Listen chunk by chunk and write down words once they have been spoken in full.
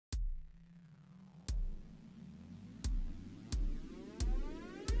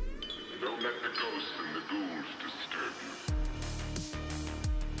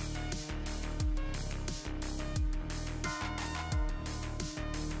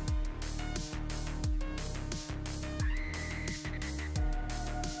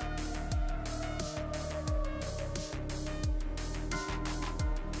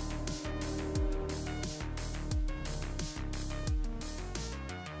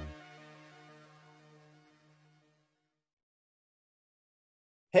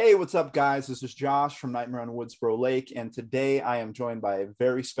Hey, what's up, guys? This is Josh from Nightmare on Woodsboro Lake, and today I am joined by a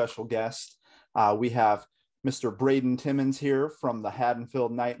very special guest. We have Mr. Braden Timmons here from the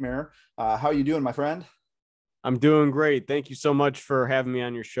Haddonfield Nightmare. How are you doing, my friend? I'm doing great. Thank you so much for having me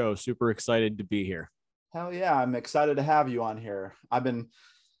on your show. Super excited to be here. Hell yeah, I'm excited to have you on here. I've been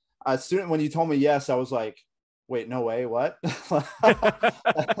a student when you told me yes, I was like, wait, no way, what?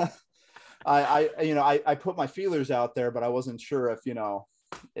 I put my feelers out there, but I wasn't sure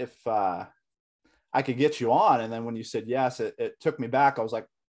if I could get you on. And then when you said yes, it took me back. I was like,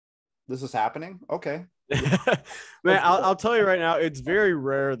 this is happening. Okay. Man, I'll tell you right now, it's very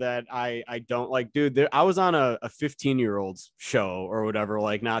rare that I don't like, dude. I was on a 15-year-old's show or whatever,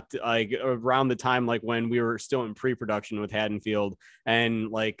 like not like around the time like when we were still in pre-production with Haddonfield, and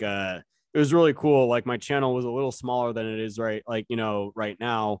it was really cool. Like my channel was a little smaller than it is right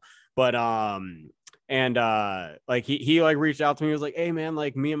now, but and like he like reached out to me. He was like, hey man,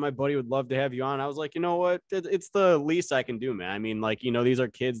 like me and my buddy would love to have you on. I was like, you know what, it's the least I can do, man. I mean, like, these are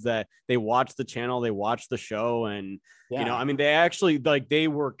kids that they watch the channel, they watch the show, and Yeah. I mean, they actually like they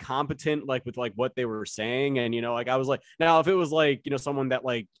were competent like with like what they were saying. And like I was like, now if it was like someone that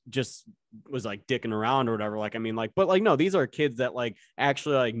like just was like dicking around or whatever, like I mean, like, but like no, these are kids that like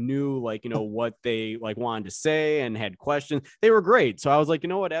actually like knew like what they like wanted to say and had questions. They were great. So I was like, you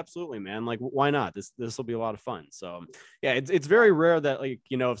know what, absolutely, man, like why not? This will be a lot of fun. So yeah, it's very rare that like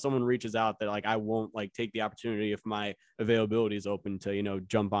if someone reaches out that like I won't like take the opportunity if my availability is open to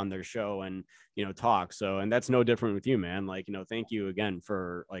jump on their show and talk. So, and that's no different with you, man. Like thank you again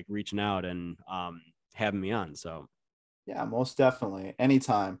for like reaching out and having me on. So Yeah, most definitely.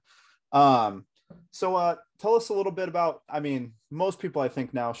 Anytime. Um, so tell us a little bit about, I mean, most people I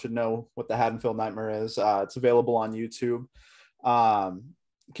think now should know what the Haddonfield Nightmare is. It's available on YouTube. Um,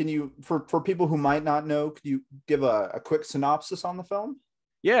 can you, for people who might not know, could you give a quick synopsis on the film?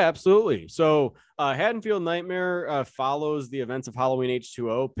 yeah, absolutely. So Haddonfield Nightmare follows the events of Halloween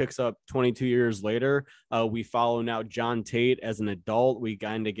H2O, picks up 22 years later. We follow now John Tate as an adult. We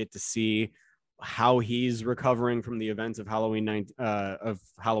kind of get to see how he's recovering from the events of Halloween night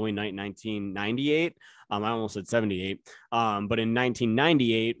 1998. I almost said 78. But in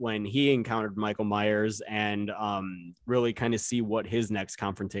 1998, when he encountered Michael Myers, and really kind of see what his next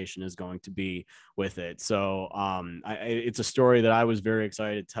confrontation is going to be with it. So it's a story that I was very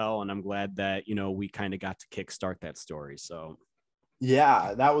excited to tell, and I'm glad that we kind of got to kickstart that story. So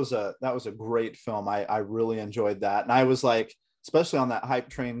Yeah, that was a great film. I really enjoyed that. And I was like, especially on that hype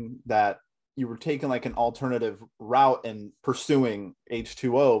train that you were taking like an alternative route and pursuing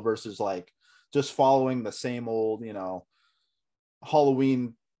H2O versus like just following the same old,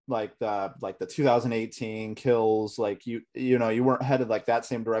 Halloween, like the 2018 kills. Like you weren't headed like that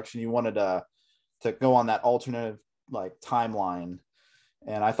same direction. You wanted to go on that alternative like timeline.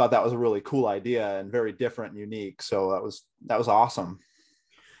 And I thought that was a really cool idea and very different and unique. So that was awesome.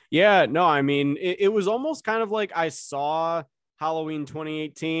 yeah, no, I mean, it was almost kind of like I saw Halloween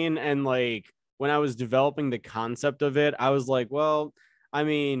 2018, and like when I was developing the concept of it, I was like, well, I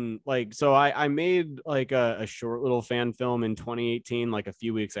mean, like, so I made like a short little fan film in 2018, like a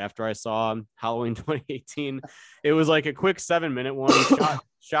few weeks after I saw Halloween 2018. It was like a quick 7-minute one,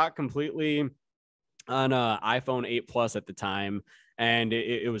 shot completely on a iPhone 8 Plus at the time, and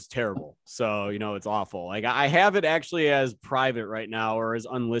it was terrible. So it's awful. Like I have it actually as private right now, or as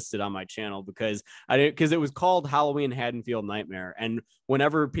unlisted on my channel, because it was called Halloween Haddonfield Nightmare, and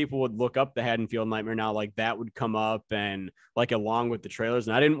whenever people would look up the Haddonfield Nightmare now, like that would come up, and like along with the trailers,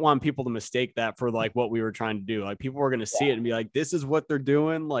 and I didn't want people to mistake that for like what we were trying to do. Like people were going to see it and be like, this is what they're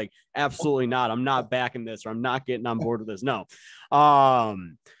doing. Like absolutely not. I'm not backing this, or I'm not getting on board with this. No.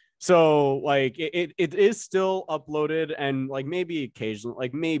 So like it is still uploaded, and like maybe occasionally,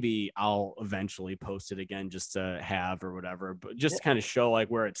 like maybe I'll eventually post it again just to have or whatever, but just Yeah. to kind of show like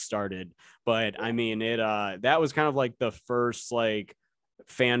where it started. But I mean, that was kind of like the first like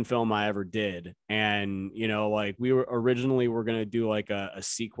fan film I ever did. And like we were originally we're gonna do like a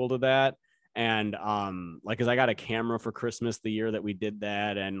sequel to that. And like because I got a camera for Christmas the year that we did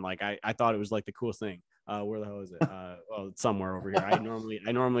that, and like I thought it was like the coolest thing. Where the hell is it? Well, it's somewhere over here. I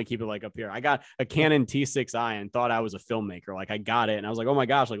normally keep it like up here. I got a Canon T6i and thought I was a filmmaker. Like I got it and I was like, oh my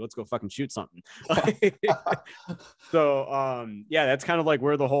gosh, like let's go fucking shoot something. So yeah, that's kind of like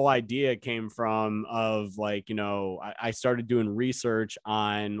where the whole idea came from, of like I started doing research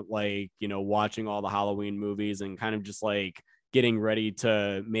on like watching all the Halloween movies, and kind of just like getting ready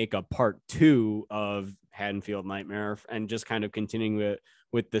to make a part 2 of Haddonfield Nightmare, and just kind of continuing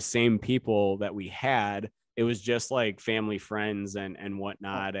with the same people that we had. It was just like family, friends, and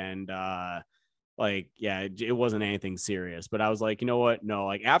whatnot. And like, yeah, it wasn't anything serious. But I was like, you know what? No,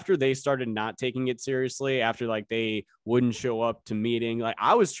 like after they started not taking it seriously, after like they wouldn't show up to meeting, like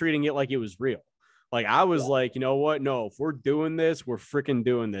I was treating it like it was real. Like I was like, you know what? No, if we're doing this, we're freaking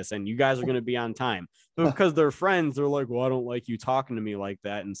doing this, and you guys are gonna be on time. But because they're friends, they're like, well, I don't like you talking to me like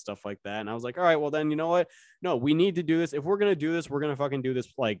that and stuff like that. And I was like, all right, well then, you know what? No, we need to do this. If we're gonna do this, we're gonna fucking do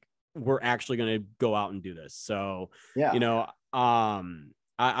this. Like we're actually gonna go out and do this. So, Yeah. you know,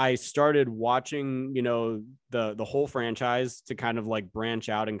 I started watching, you know, the whole franchise to kind of like branch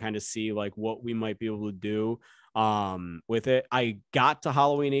out and kind of see like what we might be able to do with it. I got to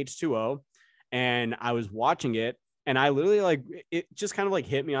Halloween H2O and I was watching it, and I literally like it just kind of like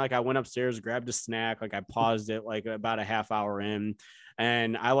hit me. Like I went upstairs, grabbed a snack, like I paused it like about a half hour in,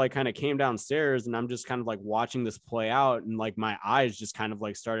 and I like kind of came downstairs, and I'm just kind of like watching this play out, and like my eyes just kind of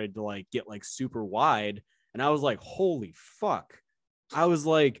like started to like get like super wide, and I was like, holy fuck. I was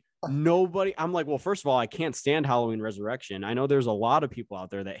like, nobody. I'm like, well, first of all, I can't stand Halloween Resurrection. I know there's a lot of people out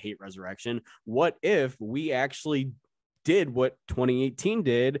there that hate Resurrection. What if we actually did what 2018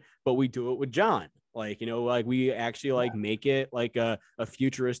 did, but we do it with John? Like, you know, like we actually like make it like a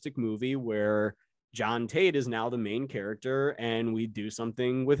futuristic movie where John Tate is now the main character and we do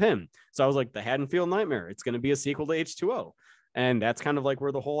something with him. So I was like, the Haddonfield Nightmare, it's going to be a sequel to H2O. And that's kind of like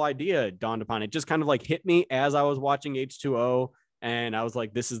where the whole idea dawned upon. It just kind of like hit me as I was watching H2O. And I was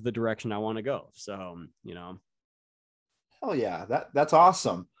like, this is the direction I want to go. So, you know. Hell yeah. That's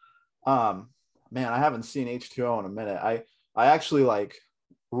awesome. Man, I haven't seen H2O in a minute. I actually like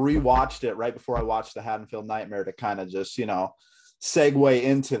rewatched it right before I watched the Haddonfield Nightmare to kind of just, you know, segue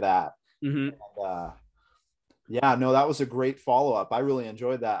into that. Mm-hmm. And, yeah, no, that was a great follow-up. I really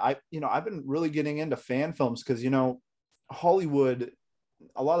enjoyed that. I've been really getting into fan films because, you know, Hollywood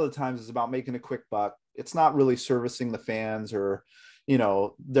a lot of the times is about making a quick buck. It's not really servicing the fans or, you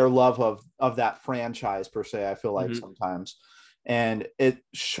know, their love of that franchise per se, I feel like sometimes. And it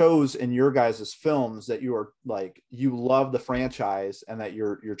shows in your guys' films that you are like, you love the franchise and that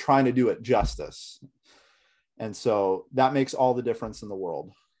you're trying to do it justice. And so that makes all the difference in the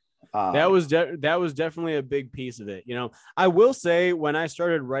world. That was definitely a big piece of it. You know, I will say when I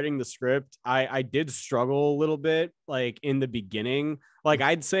started writing the script, I did struggle a little bit, like in the beginning. Like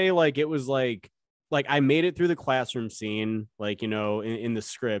I'd say like it was like I made it through the classroom scene, like, you know, in the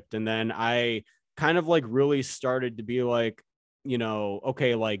script. And then I kind of like really started to be like, you know,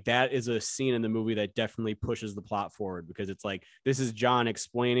 okay, like that is a scene in the movie that definitely pushes the plot forward because it's like, this is John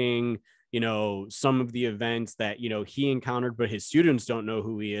explaining, you know, some of the events that, you know, he encountered, but his students don't know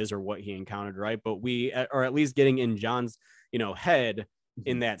who he is or what he encountered. Right. But we are at least getting in John's, you know, head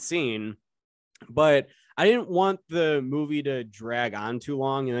in that scene. But I didn't want the movie to drag on too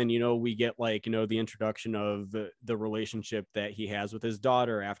long. And then, you know, we get like, you know, the introduction of the relationship that he has with his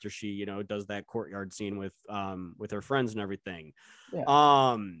daughter after she, you know, does that courtyard scene with her friends and everything. Yeah.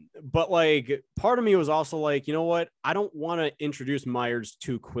 But like part of me was also like, you know what? I don't want to introduce Myers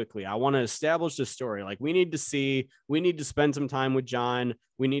too quickly. I want to establish the story. Like we need to spend some time with John.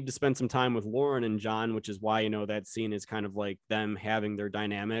 We need to spend some time with Lauren and John, which is why, you know, that scene is kind of like them having their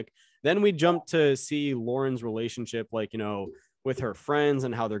dynamic. Then we jump to see Lauren's relationship, like, you know, with her friends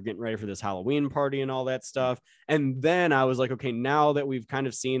and how they're getting ready for this Halloween party and all that stuff. And then I was like, okay, now that we've kind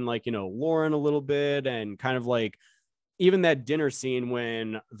of seen like, you know, Lauren a little bit and kind of like even that dinner scene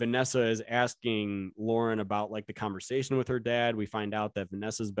when Vanessa is asking Lauren about like the conversation with her dad, we find out that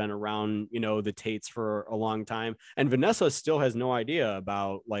Vanessa's been around, you know, the Tates for a long time. And Vanessa still has no idea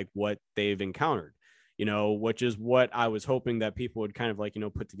about like what they've encountered, you know, which is what I was hoping that people would kind of like, you know,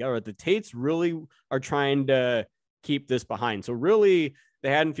 put together. The Tates really are trying to keep this behind. So really the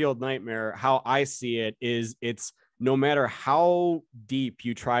Haddonfield Nightmare, how I see it is it's no matter how deep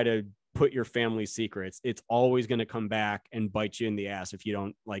you try to put your family secrets, it's always going to come back and bite you in the ass if you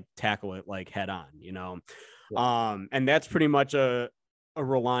don't like tackle it like head on, you know? Yeah. And that's pretty much a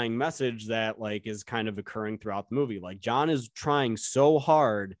relying message that like is kind of occurring throughout the movie. Like John is trying so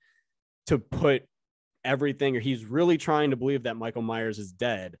hard to put everything, or he's really trying to believe that Michael Myers is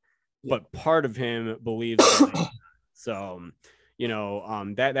dead, but part of him believes so, you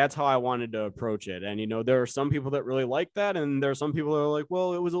know, that's how I wanted to approach it. And, you know, there are some people that really like that. And there are some people that are like,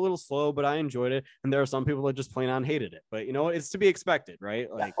 well, it was a little slow, but I enjoyed it. And there are some people that just plain on hated it, but you know, it's to be expected, right?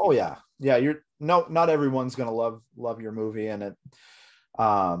 Like, oh yeah. Yeah. Not everyone's going to love your movie. And it,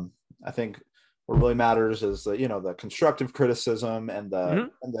 I think what really matters is the, you know, the constructive criticism and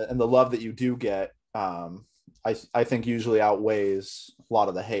the love that you do get. I think usually outweighs a lot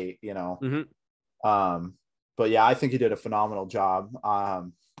of the hate, you know? But yeah, I think he did a phenomenal job.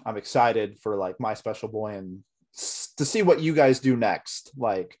 I'm excited for like My Special Boy and to see what you guys do next.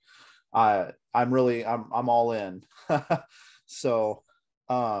 Like, I'm all in. So,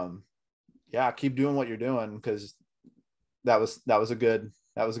 yeah, keep doing what you're doing, because that was a good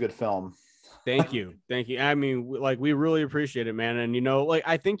film. Thank you. Thank you. I mean, like, we really appreciate it, man. And, like,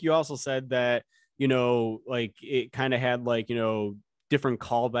 I think you also said that, like, it kind of had, like, different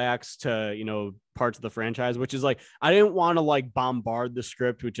callbacks to, parts of the franchise, which is like, I didn't want to like bombard the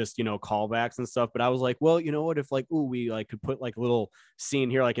script with just, callbacks and stuff. But I was like, well, you know what, if like, ooh, we like could put like a little scene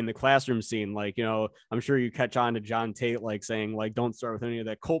here, like in the classroom scene, like, I'm sure you catch on to John Tate, like saying like, don't start with any of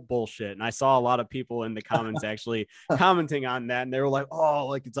that cult bullshit. And I saw a lot of people in the comments actually commenting on that. And they were like, oh,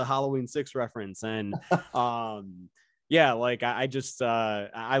 like it's a Halloween 6 reference. And, yeah, like I just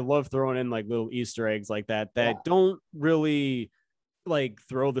I love throwing in like little Easter eggs like that don't really like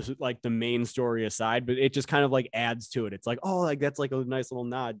throw this like the main story aside, but it just kind of like adds to it. It's like, oh, like that's like a nice little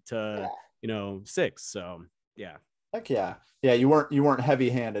nod to, 6. So yeah. Heck yeah. Yeah, you weren't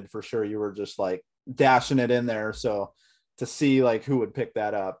heavy-handed for sure. You were just like dashing it in there. So to see like who would pick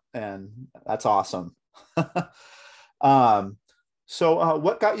that up, and that's awesome. So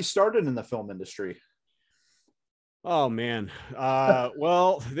what got you started in the film industry? Oh man.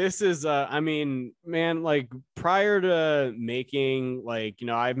 Well, this is I mean, man, like prior to making, like,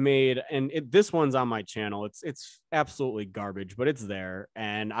 I've made, and this one's on my channel. It's absolutely garbage, but it's there,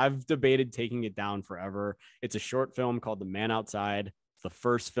 and I've debated taking it down forever. It's a short film called The Man Outside. It's the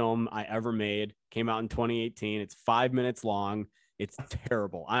first film I ever made. Came out in 2018. It's 5 minutes long. It's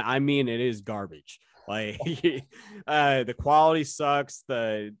terrible. I mean, it is garbage. Like the quality sucks.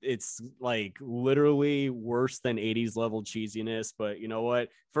 It's like literally worse than 80s level cheesiness, but you know what?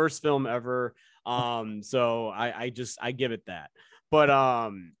 First film ever. So I give it that. But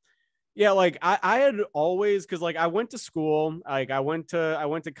yeah, like I had always, because like I went to school, like I went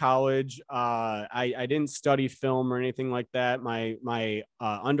to college. I didn't study film or anything like that. My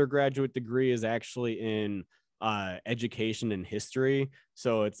undergraduate degree is actually in education and history.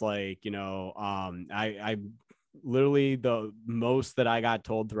 So it's like, I literally, the most that I got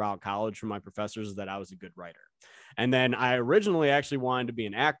told throughout college from my professors is that I was a good writer. And then I originally actually wanted to be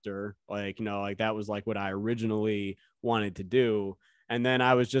an actor, like, like that was like what I originally wanted to do. And then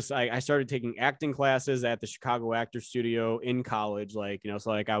I started taking acting classes at the Chicago Actor Studio in college, like, so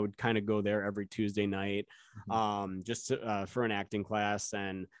like I would kind of go there every Tuesday night, for an acting class.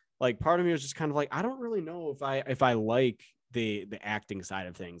 And like part of me was just kind of like, I don't really know if I like the acting side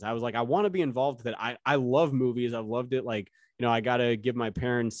of things. I was like, I want to be involved with it. I love movies. I've loved it. Like, I gotta give my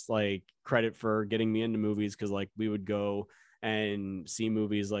parents like credit for getting me into movies, because like we would go and see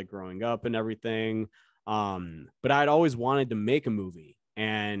movies like growing up and everything. But I'd always wanted to make a movie.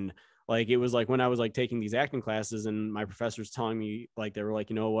 And like it was like when I was like taking these acting classes and my professors telling me, like, they were like,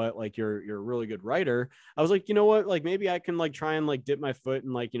 you know what, like you're a really good writer. I was like, you know what, like maybe I can like try and like dip my foot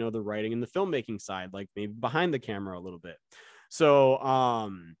in like, the writing and the filmmaking side, like maybe behind the camera a little bit. So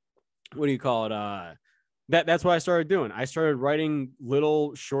what do you call it? That's what I started doing. I started writing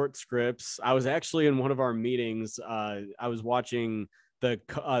little short scripts. I was actually in one of our meetings. I was watching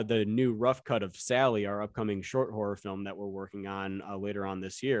the new rough cut of Sally, our upcoming short horror film that we're working on later on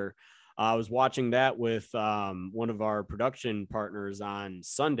this year. I was watching that with one of our production partners on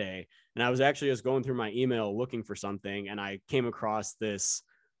Sunday, and I was actually just going through my email looking for something, and I came across this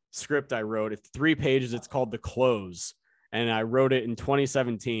script I wrote. It's 3 pages. It's called The Close, and I wrote it in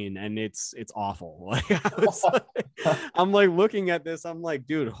 2017, and it's awful. Like I'm like looking at this, I'm like,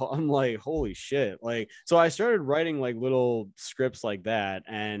 dude, I'm like, holy shit. Like, so I started writing like little scripts like that,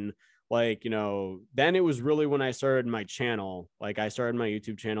 and like, then it was really when I started my channel. Like I started my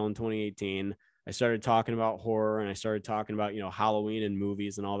YouTube channel in 2018. I started talking about horror, and I started talking about, Halloween and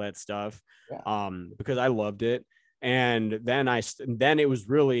movies and all that stuff, because I loved it. And then it was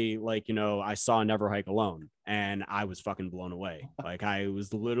really like, I saw Never Hike Alone, and I was fucking blown away. Like I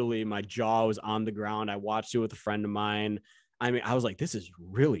was literally, my jaw was on the ground. I watched it with a friend of mine. I mean, I was like, this is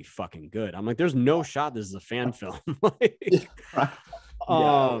really fucking good. I'm like, there's no shot this is a fan film. Like,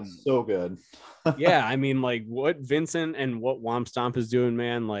 Yeah, so good. yeah, I mean, like what Vincent and what Womp Stomp is doing,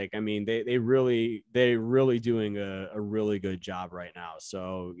 man. Like, I mean, they really doing a really good job right now.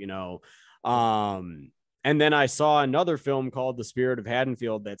 So, and then I saw another film called The Spirit of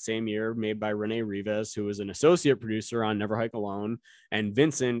Haddonfield that same year, made by Renee Rivas, who was an associate producer on Never Hike Alone. And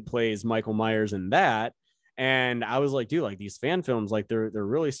Vincent plays Michael Myers in that. And I was like, dude, like these fan films, like they're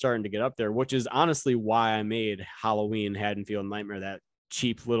really starting to get up there, which is honestly why I made Halloween Haddonfield Nightmare, that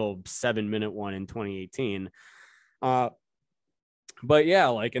cheap little 7-minute one in 2018. But yeah,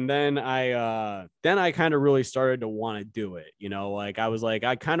 like, and then I kind of really started to want to do it, like I was like,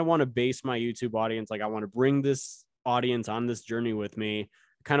 I kind of want to base my YouTube audience. Like I want to bring this audience on this journey with me.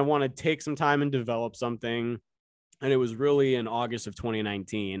 kind of want to take some time and develop something. And it was really in August of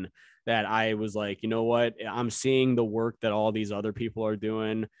 2019 that I was like, you know what? I'm seeing the work that all these other people are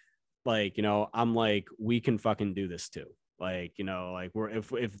doing. Like, you know, I'm like, we can fucking do this too. Like, you know, like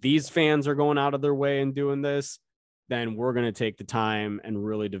if these fans are going out of their way and doing this, then we're going to take the time and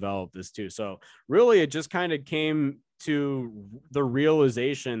really develop this too. So really it just kind of came to the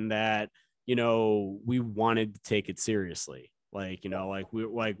realization that, you know, we wanted to take it seriously. Like, you know,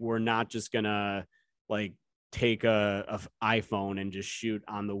 we're not just gonna like take a iPhone and just shoot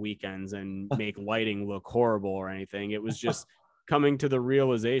on the weekends and make lighting look horrible or anything. It was just coming to the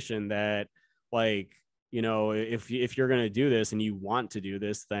realization that, like, you know, if you're going to do this and you want to do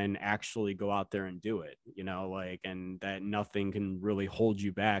this, then actually go out there and do it, you know, like, and that nothing can really hold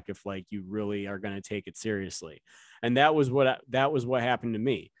you back if like you really are going to take it seriously. And that was what happened to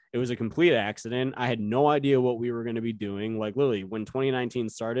me. It was a complete accident. I had no idea what we were going to be doing. Like literally when 2019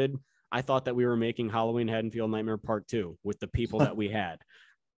 started, I thought that we were making Halloween Haddonfield Nightmare Part 2 with the people that we had.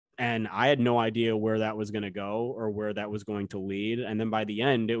 And I had no idea where that was going to go or where that was going to lead. And then by the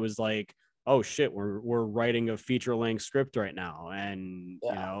end, it was like, oh shit, we're writing a feature length script right now. And,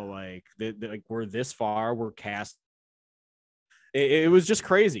 you know, like, like we're this far, we're cast. It was just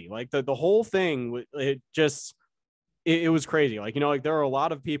crazy. Like the whole thing, it was crazy. Like, you know, like there are a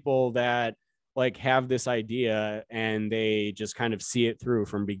lot of people that like have this idea and they just kind of see it through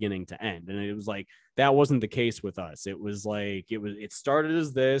from beginning to end. And it was like, that wasn't the case with us. It was like, it started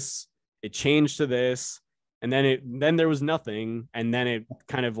as this, it changed to this, and then there was nothing. And then it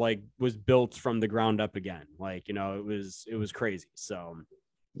kind of like was built from the ground up again. Like, you know, it was crazy. So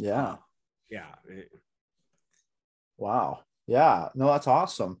yeah. Yeah. Wow. Yeah. No, that's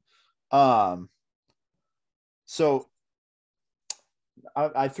awesome. So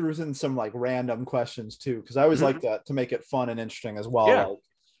I threw in some like random questions too, because I always like to make it fun and interesting as well. Yeah.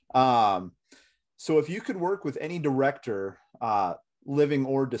 Like, so if you could work with any director, living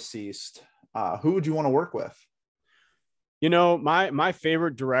or deceased, who would you want to work with? You know, my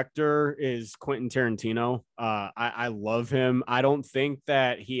favorite director is Quentin Tarantino. I love him. I don't think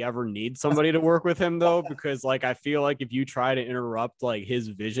that he ever needs somebody to work with him though, because like I feel like if you try to interrupt like his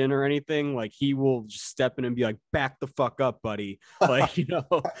vision or anything, like he will just step in and be like, "Back the fuck up, buddy." Like, you know.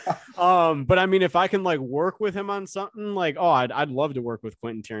 But I mean, if I can like work with him on something, like, oh, I'd love to work with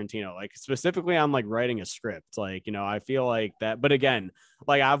Quentin Tarantino, like specifically on like writing a script. Like, you know, I feel like that. But again,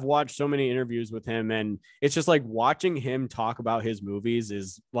 like I've watched so many interviews with him, and it's just like watching him talk about his movies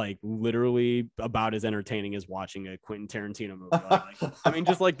is like literally about as entertaining as watching a Quentin Tarantino movie. Like, I mean,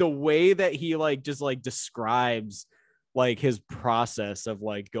 just like the way that he like just like describes like his process of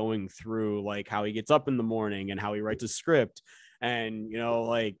like going through like how he gets up in the morning and how he writes a script, and you know,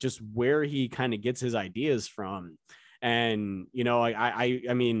 like just where he kind of gets his ideas from. And you know, I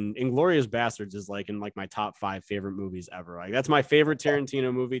mean, Inglorious Bastards is like in like my top 5 favorite movies ever. Like that's my favorite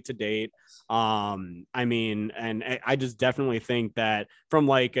Tarantino movie to date. I mean, and I just definitely think that from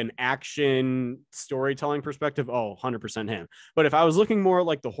like an action storytelling perspective, 100% him. But if I was looking more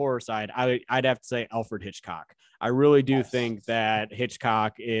like the horror side, I'd have to say Alfred Hitchcock. I really do think that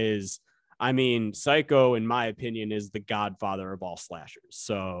Hitchcock is, I mean, Psycho, in my opinion, is the godfather of all slashers.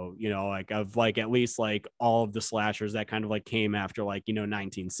 So, you know, like of like at least like all of the slashers that kind of like came after like, you know,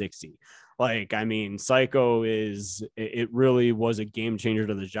 1960. Like, I mean, Psycho it really was a game changer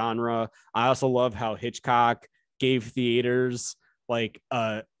to the genre. I also love how Hitchcock gave theaters like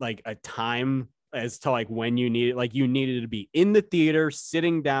a time as to like when you needed to be in the theater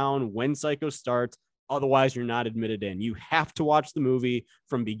sitting down when Psycho starts. Otherwise, you're not admitted in. You have to watch the movie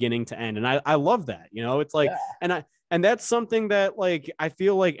from beginning to end. And I love that. You know, it's like, and that's something that like I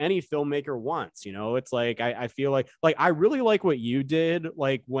feel like any filmmaker wants. You know, it's like I feel like I really like what you did,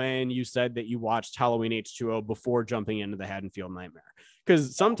 like when you said that you watched Halloween H2O before jumping into the Haddonfield Nightmare.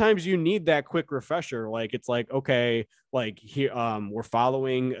 Because sometimes you need that quick refresher. Like it's like, okay, like here we're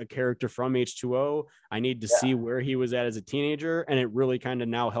following a character from H2O. I need to see where he was at as a teenager, and it really kind of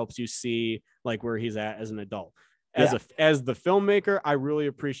now helps you see like where he's at as an adult. As the filmmaker, I really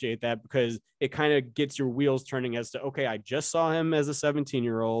appreciate that, because it kind of gets your wheels turning as to, okay, I just saw him as a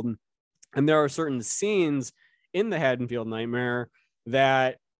 17-year-old, and there are certain scenes in the Haddonfield Nightmare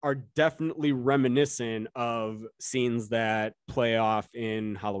that are definitely reminiscent of scenes that play off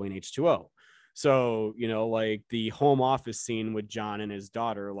in Halloween H2O. So, you know, like the home office scene with John and his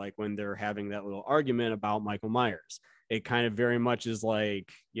daughter, like when they're having that little argument about Michael Myers, it kind of very much is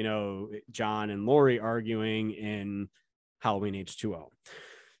like, you know, John and Laurie arguing in Halloween H2O.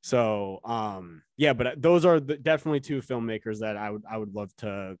 So, yeah, but those are definitely 2 filmmakers that I would love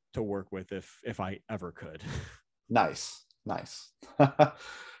to work with if I ever could. Nice. Nice.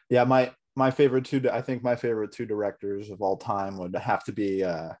 Yeah, my favorite two. I think my favorite two directors of all time would have to be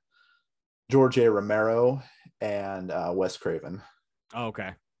George A. Romero and Wes Craven. Oh,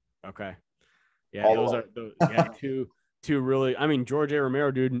 okay. Okay. Yeah, All those the are those, yeah, two really. I mean, George A.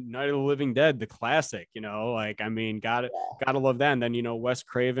 Romero, dude, Night of the Living Dead, the classic. Like I mean, gotta love that. And then Wes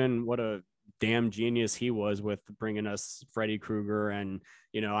Craven, what a damn genius he was with bringing us Freddy Krueger. And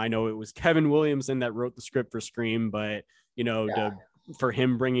I know it was Kevin Williamson that wrote the script for Scream, but yeah. for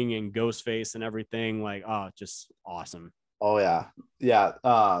him bringing in Ghostface and everything, like, oh, just awesome. Oh yeah.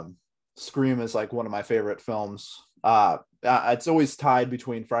 Yeah. Scream is like one of my favorite films. It's always tied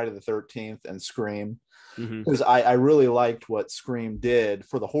between Friday the 13th and Scream, Mm-hmm. because I really liked what Scream did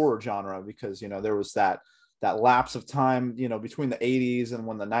for the horror genre, because there was that lapse of time between the 80s and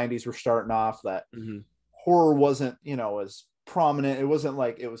when the 90s were starting off, that Mm-hmm. horror wasn't as prominent. It wasn't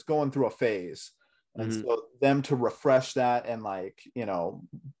like it was going through a phase. And Mm-hmm. so them to refresh that and like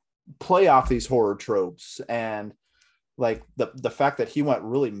play off these horror tropes, and like the fact that he went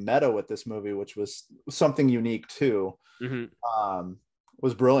really meta with this movie, which was something unique too, Mm-hmm.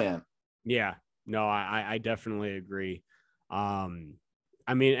 was brilliant. Yeah, no, I definitely agree. I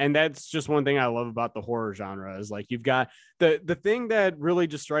mean, and that's just one thing I love about the horror genre is like you've got the thing that really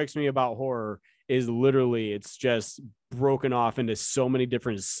just strikes me about horror is literally it's just broken off into so many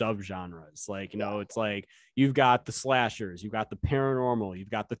different subgenres. Like, it's like you've got the slashers, you've got the paranormal, you've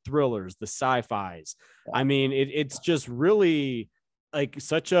got the thrillers, the sci-fis. I mean, it's just really like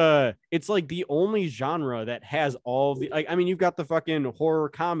it's like the only genre that has all the like, I mean, you've got the fucking horror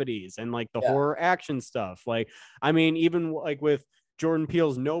comedies and like the Yeah. horror action stuff. Like, I mean, even like with Jordan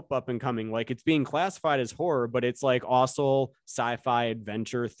Peele's Nope up and coming, like it's being classified as horror, but it's like also sci-fi,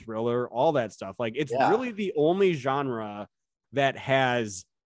 adventure, thriller, all that stuff. Like it's Yeah. really the only genre that has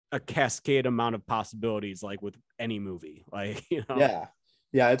a cascade amount of possibilities, like with any movie. Like, Yeah.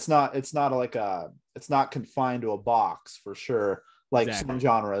 Yeah. It's not like it's not confined to a box for sure. Like exactly. some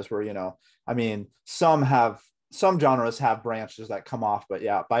genres where, I mean, some genres have branches that come off, but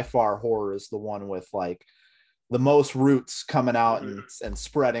yeah, by far horror is the one with like the most roots coming out and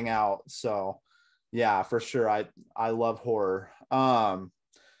spreading out. So yeah, for sure. I love horror.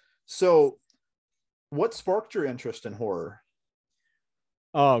 So what sparked your interest in horror?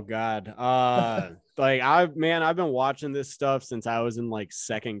 Oh God. Like I've been watching this stuff since I was in like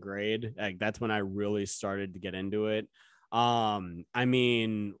second grade. Like that's when I really started to get into it. I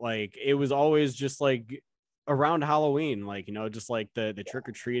mean, like it was always just like around Halloween, like just like the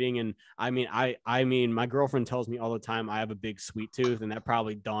trick-or-treating. And I mean my girlfriend tells me all the time I have a big sweet tooth, and that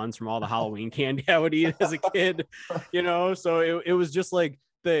probably dawns from all the Halloween candy I would eat as a kid, so it was just like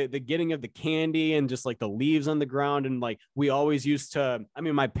the getting of the candy and just like the leaves on the ground. And like we always used to, I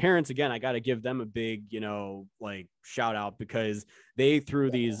mean, my parents, again, I got to give them a big like shout out, because they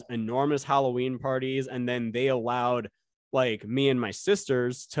threw these enormous Halloween parties, and then they allowed like me and my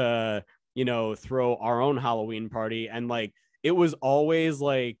sisters to throw our own Halloween party. And like it was always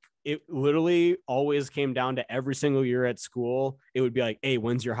like it literally always came down to every single year at school. It would be like, hey,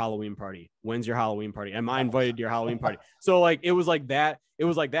 when's your Halloween party? When's your Halloween party? Am I invited to your Halloween party? So like it was like that. It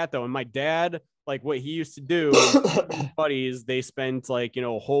was like that though. And my dad, like what he used to do is his buddies, they spent like,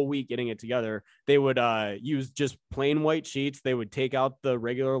 a whole week getting it together. They would use just plain white sheets. They would take out the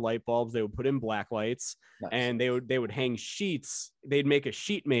regular light bulbs. They would put in black lights. Nice. And they would hang sheets. They'd make a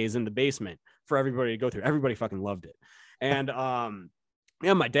sheet maze in the basement for everybody to go through. Everybody fucking loved it. And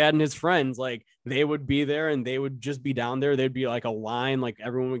yeah, my dad and his friends, like they would be there and they would just be down there. There'd be like a line, like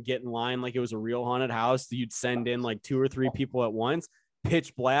everyone would get in line like it was a real haunted house. You'd send in like 2 or 3 people at once,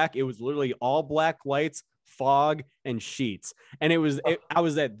 pitch black. It was literally all black lights, fog, and sheets. And I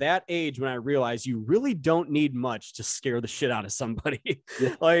was at that age when I realized you really don't need much to scare the shit out of somebody.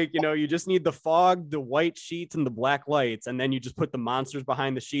 Yeah. Like, you just need the fog, the white sheets, and the black lights. And then you just put the monsters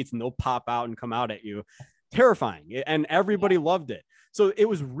behind the sheets and they'll pop out and come out at you. Terrifying. And everybody loved it. So it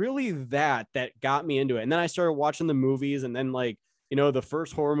was really that got me into it. And then I started watching the movies, and then like, the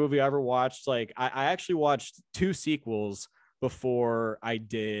first horror movie I ever watched, like I actually watched 2 sequels before I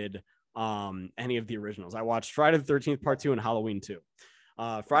did any of the originals. I watched Friday the 13th Part 2 and Halloween 2.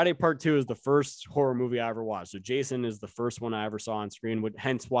 Friday Part 2 is the first horror movie I ever watched. So Jason is the first one I ever saw on screen,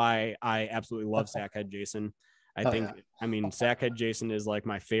 hence why I absolutely love Sackhead Jason. I think, I mean, Sackhead Jason is like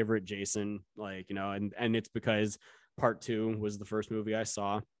my favorite Jason, like, and it's because Part 2 was the first movie I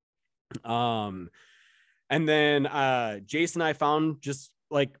saw. And then Jason I found just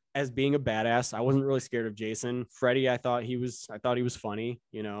like as being a badass. I wasn't really scared of Jason. Freddy, I thought he was funny,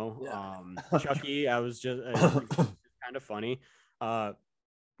 Chucky, I was just kind of funny.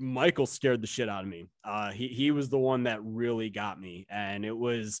 Michael scared the shit out of me. He was the one that really got me, and it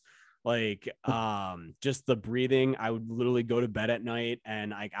was like just the breathing. I would literally go to bed at night,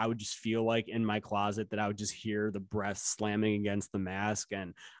 and I would just feel like in my closet that I would just hear the breath slamming against the mask,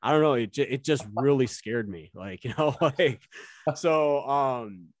 and I don't know, it just really scared me, like, you know, like,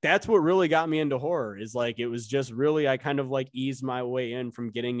 so that's what really got me into horror, is like, it was just really, I kind of like eased my way in from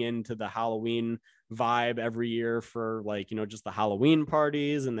getting into the Halloween vibe every year for, like, you know, just the Halloween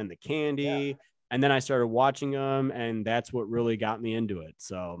parties and then the candy. And then I started watching them, and that's what really got me into it.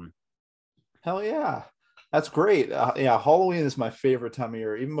 So Hell yeah. That's great. Yeah, Halloween is my favorite time of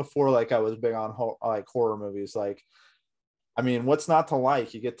year. Even before like I was big on like horror movies. Like, I mean, what's not to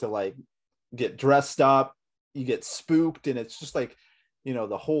like? You get to like get dressed up, you get spooked, and it's just like, you know,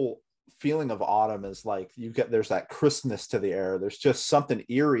 the whole feeling of autumn is like there's that crispness to the air. There's just something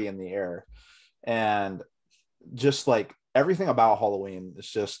eerie in the air. And just like everything about Halloween is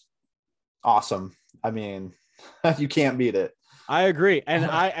just awesome. I mean, you can't beat it. I agree. And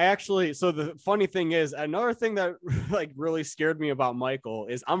I actually, so the funny thing is, another thing that like really scared me about Michael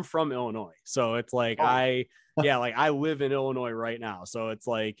is I'm from Illinois. So it's like, yeah, like I live in Illinois right now. So it's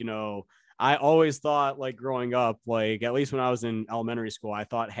like, you know, I always thought, like, growing up, like, at least when I was in elementary school, I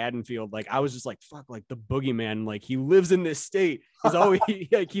thought Haddonfield, like, I was just like, fuck, like the boogeyman, like he lives in this state. He's always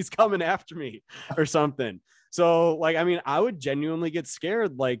like, he's coming after me or something. So, like, I mean, I would genuinely get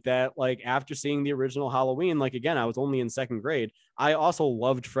scared like that. Like, after seeing the original Halloween, like, again, I was only in second grade. I also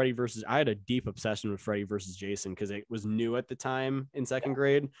loved I had a deep obsession with Freddy versus Jason because it was new at the time in second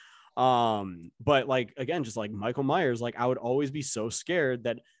grade. But like, again, just like Michael Myers, like I would always be so scared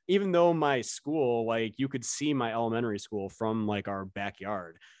that even though my school, like you could see my elementary school from like our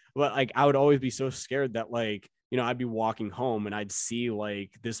backyard, but like I would always be so scared that, like, you know, I'd be walking home and I'd see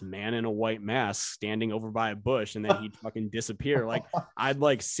like this man in a white mask standing over by a bush, and then he'd fucking disappear. Like I'd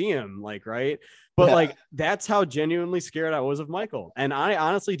like see him, like, right. But like, that's how genuinely scared I was of Michael. And I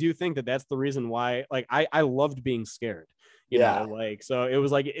honestly do think that that's the reason why, like, I loved being scared, you know, like, so it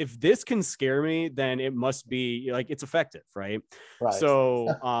was like, if this can scare me, then it must be like, it's effective. Right.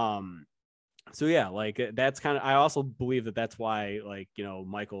 So yeah, like that's kind of, I also believe that that's why, like, you know,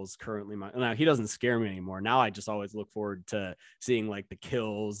 Michael's currently now he doesn't scare me anymore. Now I just always look forward to seeing like the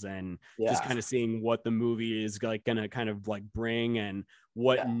kills and just kind of seeing what the movie is like gonna kind of like bring, and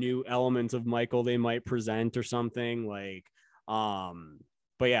what new elements of Michael they might present or something like.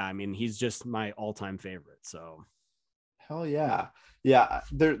 But yeah, I mean, he's just my all-time favorite. So hell yeah. Yeah,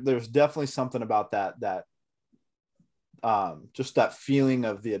 there's definitely something about that just that feeling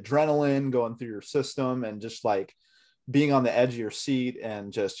of the adrenaline going through your system, and just like being on the edge of your seat,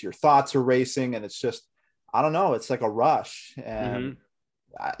 and just your thoughts are racing, and it's just, I don't know, it's like a rush. And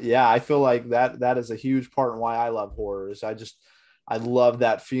I feel like that is a huge part in why I love horrors. I love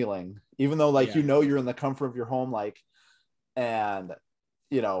that feeling, even though, like, you know, you're in the comfort of your home, like, and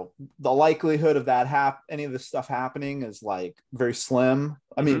you know, the likelihood of any of this stuff happening is like very slim.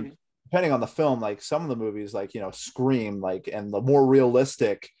 I mean, depending on the film, like some of the movies, like, you know, Scream, like, and the more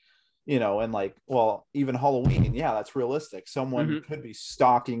realistic, you know, and like, well, even Halloween, yeah, that's realistic. Someone could be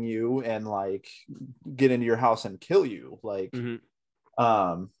stalking you and like get into your house and kill you. Like,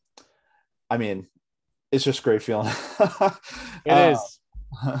 I mean, it's just great feeling. It is.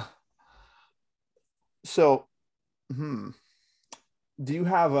 So, do you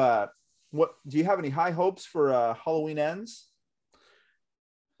have any high hopes for Halloween Ends?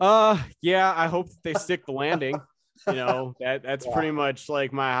 Yeah, I hope they stick the landing. You know, that's pretty much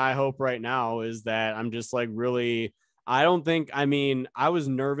like my high hope right now, is that I'm just like, really, I mean, I was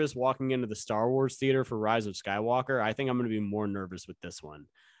nervous walking into the Star Wars theater for Rise of Skywalker. I think I'm going to be more nervous with this one.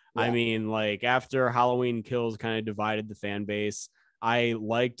 I mean, like, after Halloween Kills kind of divided the fan base, I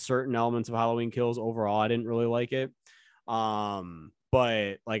liked certain elements of Halloween Kills. Overall, I didn't really like it.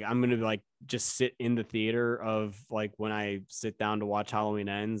 But like, I'm gonna like just sit in the theater of like when I sit down to watch Halloween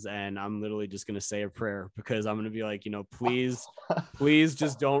Ends, and I'm literally just gonna say a prayer, because I'm gonna be like, you know, please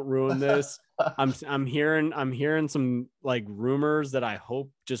just don't ruin this. I'm hearing some like rumors that I hope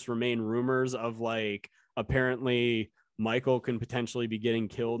just remain rumors of, like, apparently Michael can potentially be getting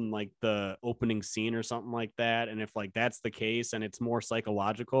killed in like the opening scene or something like that. And if like that's the case and it's more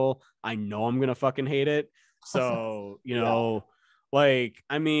psychological, I know I'm gonna fucking hate it. So, you know, like,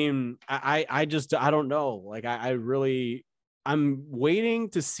 I mean, I just, I don't know. Like, I'm waiting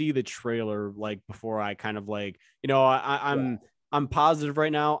to see the trailer, like, before I kind of like, you know, I'm positive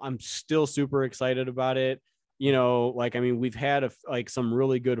right now. I'm still super excited about it. You know, like, I mean, we've had like some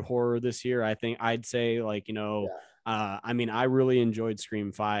really good horror this year. I think I'd say, like, you know, I mean, I really enjoyed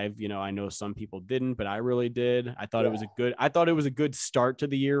Scream 5. You know, I know some people didn't, but I really did. I thought it was a good start to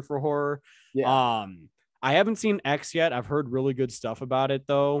the year for horror. Yeah. I haven't seen X yet. I've heard really good stuff about it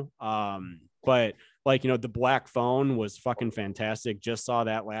though. But like, you know, The Black Phone was fucking fantastic. Just saw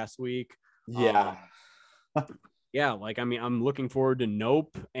that last week. Yeah. Yeah, like I mean, I'm looking forward to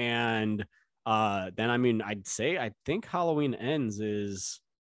Nope, and then I mean, I think Halloween Ends is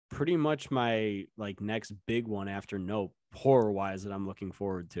pretty much my like next big one after Nope, horror wise, that I'm looking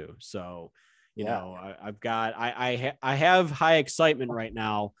forward to. So, you know, I have high excitement right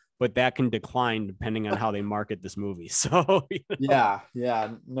now, but that can decline depending on how they market this movie. So you know.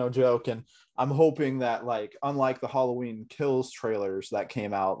 Yeah, no joke. And I'm hoping that, like, unlike the Halloween Kills trailers that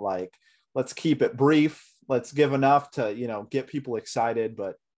came out, like, let's keep it brief. Let's give enough to, you know, get people excited,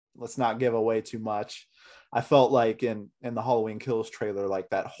 but let's not give away too much. I felt like in the Halloween Kills trailer, like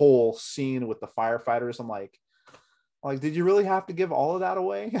that whole scene with the firefighters, I'm like, did you really have to give all of that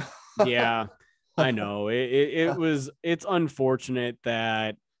away? Yeah, I know. It's unfortunate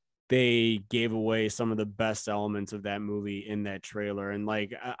that they gave away some of the best elements of that movie in that trailer. And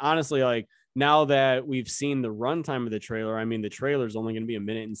like, honestly, like now that we've seen the runtime of the trailer, I mean, the trailer is only going to be 1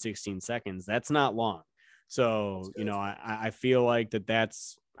 minute and 16 seconds. That's not long. So, you know, I feel like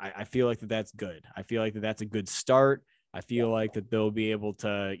I feel like that's good. I feel like that's a good start. I feel like that they'll be able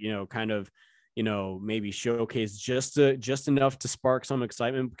to, you know, kind of, you know, maybe showcase just enough to spark some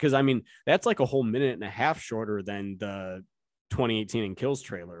excitement, because I mean, that's like a whole minute and a half shorter than the 2018 and Kills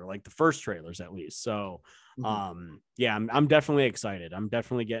trailer, like the first trailers at least. So, yeah, I'm definitely excited. I'm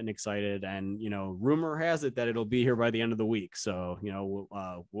definitely getting excited. And, you know, rumor has it that it'll be here by the end of the week. So, you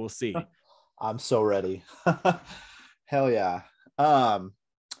know, we'll see. I'm so ready. Hell yeah.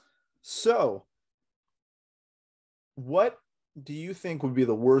 So what do you think would be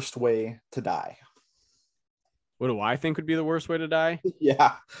the worst way to die? What do I think would be the worst way to die?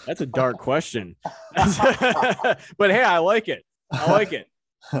 Yeah. That's a dark question. But hey, I like it. I like it.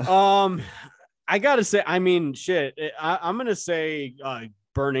 I gotta say, I mean, shit. I'm gonna say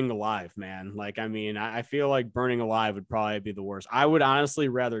burning alive, man. Like, I mean, I feel like burning alive would probably be the worst. I would honestly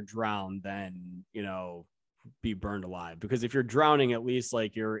rather drown than, you know, be burned alive, because if you're drowning, at least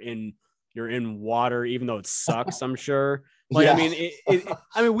like you're in water, even though it sucks, I'm sure. Like, Yeah. I mean,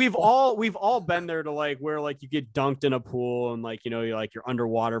 I mean, we've all been there to like where like you get dunked in a pool and like, you know, you're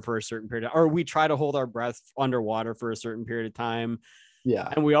underwater for a certain period or we try to hold our breath underwater for a certain period of time. Yeah.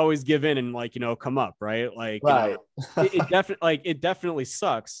 And we always give in and like, you know, come up, right? Like, Right. you know, it definitely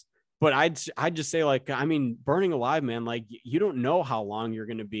sucks. But I'd just say, like, I mean, burning alive, man, like you don't know how long you're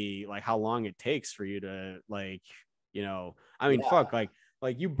gonna be, like how long it takes for you to, like, you know, I mean, fuck, like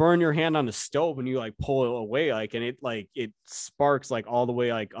you burn your hand on the stove and you like pull it away, like, and it sparks like all the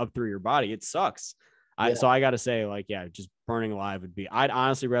way like up through your body. It sucks. So I gotta say, like, yeah, just burning alive would be. I'd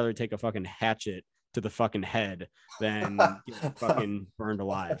honestly rather take a fucking hatchet to the fucking head than get fucking burned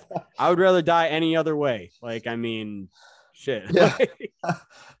alive. I would rather die any other way. Like, I mean, shit. Yeah.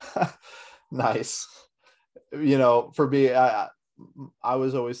 Nice. You know, for me, I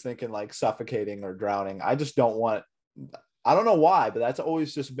was always thinking like suffocating or drowning. I just don't want, I don't know why, but that's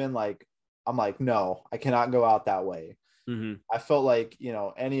always just been like, I'm like, no, I cannot go out that way. I felt like, you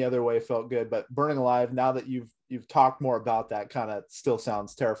know, any other way felt good, but burning alive, now that you've talked more about that, kind of still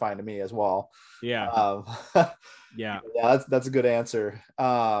sounds terrifying to me as well. Yeah. Yeah. That's a good answer.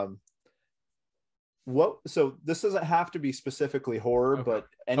 So this doesn't have to be specifically horror, but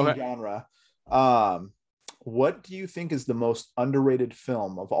any genre. What do you think is the most underrated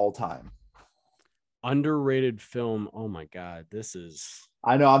film of all time? Underrated film. Oh my God, this is.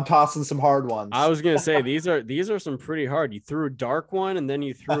 I know I'm tossing some hard ones. I was gonna say these are some pretty hard. You threw a dark one, and then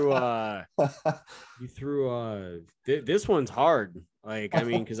you threw this one's hard. Like, I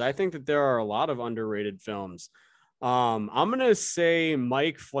mean, because I think that there are a lot of underrated films. I'm gonna say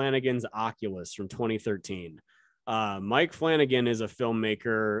Mike Flanagan's Oculus from 2013. Mike Flanagan is a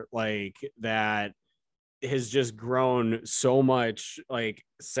filmmaker like that has just grown so much like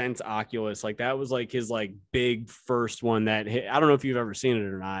since Oculus. Like that was like his like big first one that hit. I don't know if you've ever seen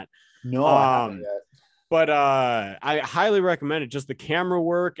it or not. No, I haven't yet. But I highly recommend it. Just the camera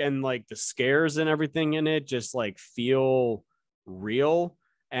work and like the scares and everything in it just like feel real.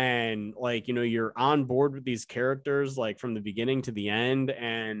 And like, you know, you're on board with these characters like from the beginning to the end.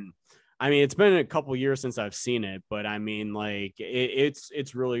 And I mean, it's been a couple years since I've seen it, but I mean, like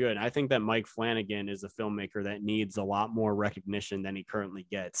it's really good. I think that Mike Flanagan is a filmmaker that needs a lot more recognition than he currently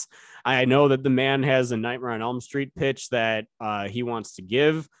gets. I know that the man has a Nightmare on Elm Street pitch that he wants to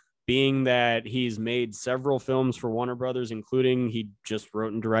give, being that he's made several films for Warner Brothers, including he just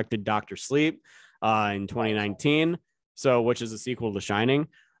wrote and directed Dr. Sleep. in 2019. So, which is a sequel to Shining.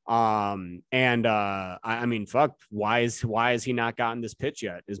 I mean, fuck, why is he not gotten this pitch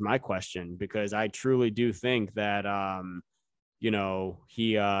yet is my question, because I truly do think that, you know,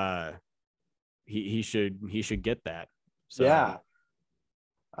 he should get that. So, Yeah.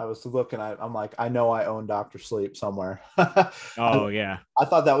 I was looking, I'm like, I know I own Dr. Sleep somewhere. oh yeah. I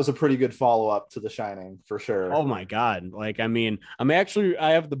thought that was a pretty good follow-up to The Shining for sure. Oh my God. Like, I mean, I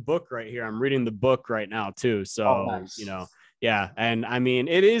have the book right here. I'm reading the book right now too. Oh, So, nice. you know, yeah. And I mean,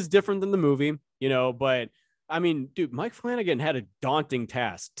 it is different than the movie, you know, but I mean, dude, Mike Flanagan had a daunting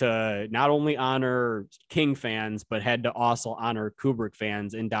task to not only honor King fans, but had to also honor Kubrick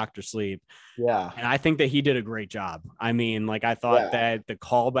fans in Dr. Sleep. Yeah. And I think that he did a great job. I mean, like, I thought Yeah. that the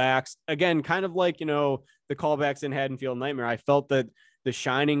callbacks, again, kind of like, you know, the callbacks in Haddonfield Nightmare, I felt that the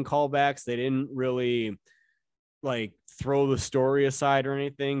Shining callbacks, they didn't really like throw the story aside or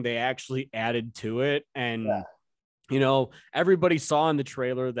anything. They actually added to it. And, you know, everybody saw in the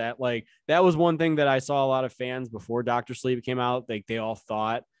trailer that, like, that was one thing that I saw a lot of fans before Dr. Sleep came out. Like, they all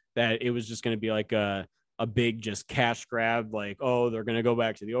thought that it was just going to be like a big just cash grab, like, oh, they're going to go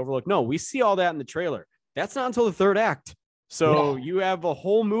back to the Overlook. No, we see all that in the trailer. That's not until the third act. So you have a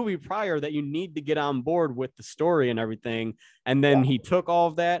whole movie prior that you need to get on board with the story and everything. And then he took all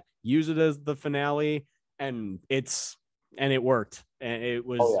of that, used it as the finale, and it worked. And it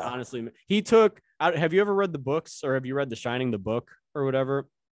was honestly, he took, have you ever read the books, or have you read The Shining, the book or whatever?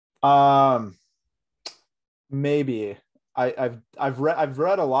 Maybe I've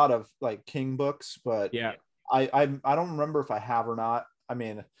read a lot of like King books, but yeah, I don't remember if I have or not. I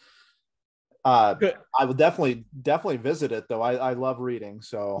mean, I would definitely visit it though. I love reading.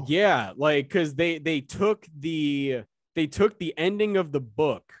 So yeah, like, because they took the ending of the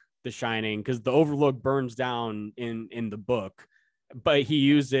book, The Shining, because the Overlook burns down in the book, but he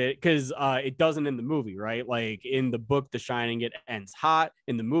used it because it doesn't in the movie, right? Like, in the book, The Shining, it ends hot.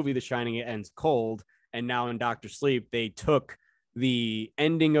 In the movie, The Shining, it ends cold. And now in Dr. Sleep, they took the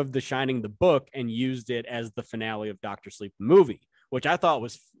ending of The Shining, the book, and used it as the finale of Dr. Sleep, the movie, which I thought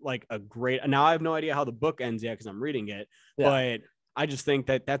was like a great. Now I have no idea how the book ends yet because I'm reading it, but I just think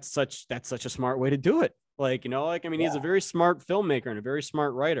that that's such a smart way to do it. Like, you know, like, I mean, he's a very smart filmmaker and a very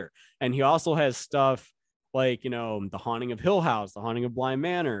smart writer, and he also has stuff like, you know, The Haunting of Hill House, The Haunting of Bly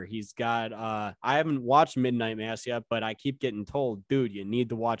Manor. He's got I haven't watched Midnight Mass yet, but I keep getting told, dude, you need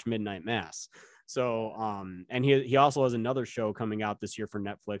to watch Midnight Mass. So and he also has another show coming out this year for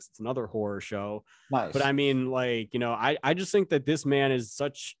Netflix. It's another horror show. nice. But I mean, like, you know, I just think that this man is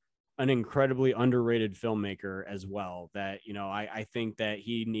such an incredibly underrated filmmaker as well, that, you know, I think that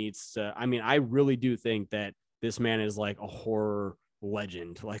he needs to, I mean, I really do think that this man is like a horror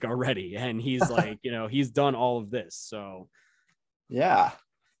legend, like, already. And he's like, you know, he's done all of this. So yeah,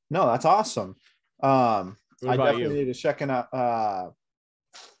 no, that's awesome. I definitely need to check it out.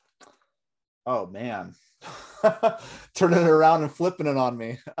 Oh man, turning it around and flipping it on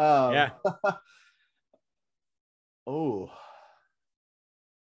me. yeah. Oh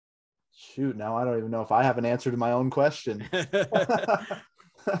shoot, now I don't even know if I have an answer to my own question.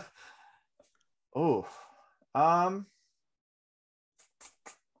 Oh,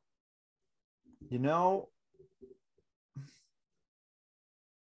 you know,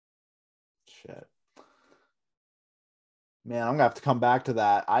 shit, man, I'm gonna have to come back to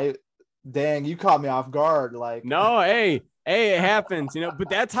that. Dang, you caught me off guard. Like, no, hey, it happens, you know, but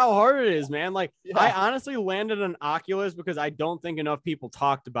that's how hard it is, man. Like, I honestly landed on Oculus because I don't think enough people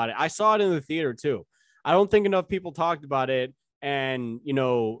talked about it. I saw it in the theater too. I don't think enough people talked about it. And, you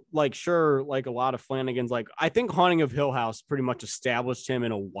know, like, sure, like, a lot of Flanagan's, like, I think Haunting of Hill House pretty much established him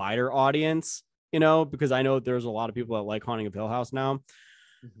in a wider audience, you know, because I know there's a lot of people that like Haunting of Hill House now.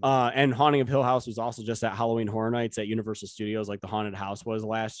 And Haunting of Hill House was also just at Halloween Horror Nights at Universal Studios, like the Haunted House was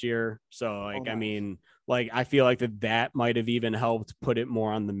last year. So, like, I mean, like, I feel like that might have even helped put it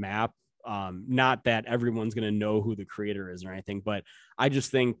more on the map. Not that everyone's going to know who the creator is or anything, but I just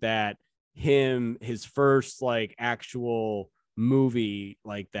think that his first, like, actual movie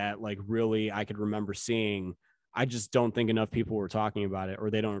like that, like, really I could remember seeing, I just don't think enough people were talking about it, or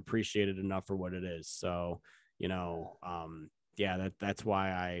they don't appreciate it enough for what it is. So, you know, yeah, that's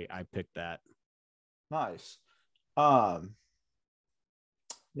why I picked that. nice.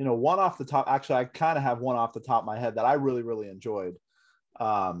 You know, one off the top, actually, I kind of have one off the top of my head that I really, really enjoyed,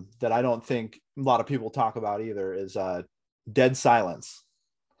 that I don't think a lot of people talk about either, is Dead Silence.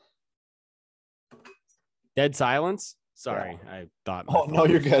 Dead Silence. Sorry, I thought. Oh no,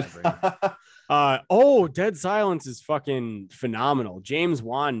 you're good. Dead Silence is fucking phenomenal. James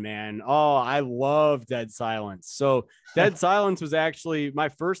Wan, man. Oh, I love Dead Silence. So Dead Silence was actually my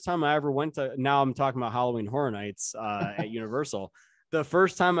first time I ever went to. Now I'm talking about Halloween Horror Nights at Universal. The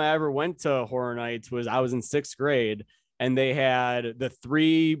first time I ever went to Horror Nights was I was in 6th grade, and they had the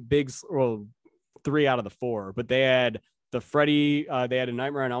three out of the 4, but they had the Freddy, they had a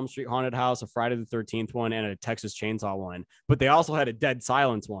Nightmare on Elm Street haunted house, a Friday the 13th one, and a Texas Chainsaw one. But they also had a Dead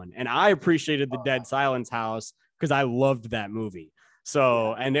Silence one, and I appreciated the Dead Silence house because I loved that movie.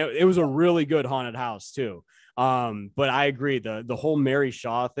 So, and it was a really good haunted house too. But I agree, the whole Mary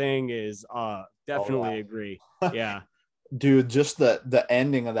Shaw thing is definitely agree. Yeah, dude, just the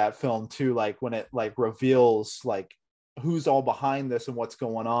ending of that film too, like when it like reveals like who's all behind this and what's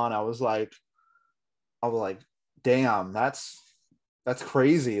going on. I was like, damn, that's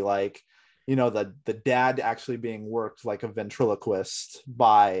crazy. Like, you know, the dad actually being worked like a ventriloquist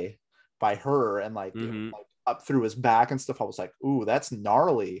by her, and like, like up through his back and stuff. I was like, ooh, that's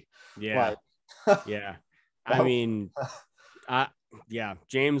gnarly. Yeah. Like, yeah. I mean,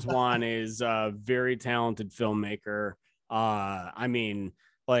 James Wan is a very talented filmmaker. I mean,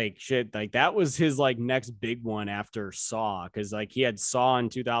 like shit, like that was his like next big one after Saw, because like he had Saw in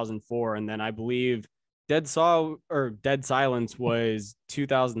 2004, and then I believe Dead Silence was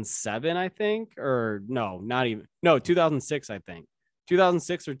 2007, I think, or no, not even, no, 2006, I think,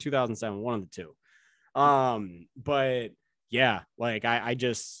 2006 or 2007, one of the two. But yeah, like I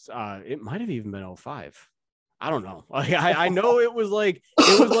just it might have even been 05. I don't know. Like I know it was like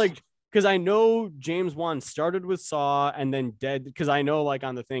because I know James Wan started with Saw and then because I know like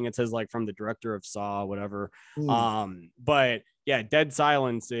on the thing it says like from the director of Saw, whatever. But yeah, Dead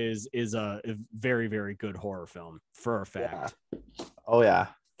Silence is a very, very good horror film for a fact. Yeah. Oh yeah.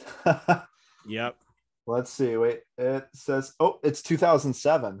 Yep. Let's see. Wait, it says it's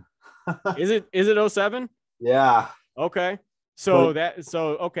 2007. Is it 07? Yeah. Okay. So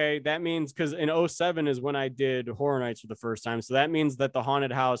that means, because in 07 is when I did Horror Nights for the first time. So that means that the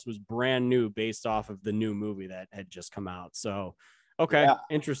haunted house was brand new based off of the new movie that had just come out. So, okay. Yeah.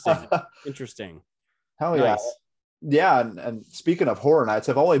 Interesting. Hell nice. Yeah. And speaking of Horror Nights,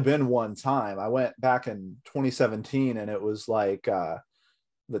 I've only been one time. I went back in 2017, and it was like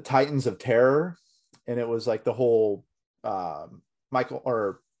the Titans of Terror. And it was like the whole Michael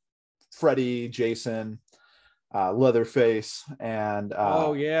or Freddy, Jason, Leatherface, and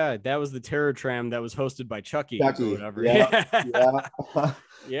oh yeah, that was the Terror Tram that was hosted by Chucky or whatever. Yeah.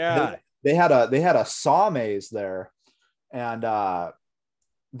 Yeah. They had a saw maze there, and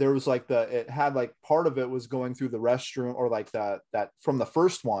there was like it had like part of it was going through the restroom, or like that from the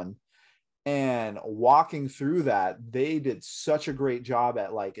first one, and walking through that, they did such a great job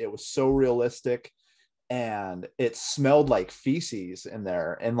at, like, it was so realistic, and it smelled like feces in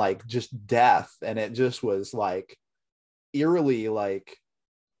there and like just death, and it just was like eerily like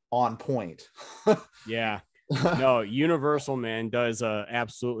on point. Yeah. No, Universal, man, does a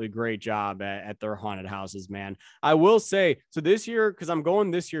absolutely great job at their haunted houses, man. I will say, so this year, because I'm going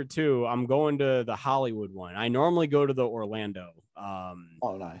this year too, I'm going to the Hollywood one. I normally go to the Orlando.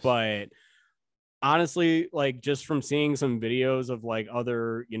 Oh, nice. But honestly, like just from seeing some videos of like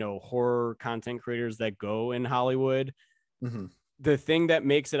other, horror content creators that go in Hollywood, the thing that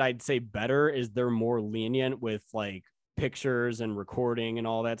makes it, I'd say, better is they're more lenient with like pictures and recording and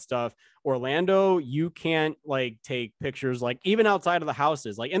all that stuff. Orlando, you can't like take pictures like even outside of the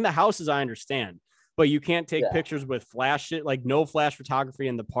houses. Like in the houses, I understand, but you can't take pictures with flash, like no flash photography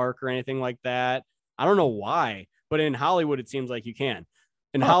in the park or anything like that. I don't know why, but in Hollywood, it seems like you can.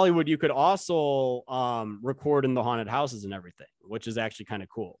 In Hollywood, you could also record in the haunted houses and everything, which is actually kind of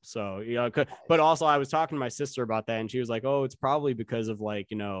cool. So, but also I was talking to my sister about that, and she was like, oh, it's probably because of like,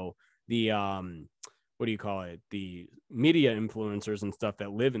 the, what do you call it? The media influencers and stuff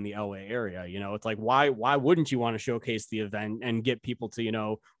that live in the LA area. It's like, why wouldn't you want to showcase the event and get people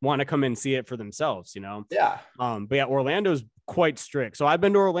to, want to come and see it for themselves, Yeah. But yeah, Orlando's quite strict. So I've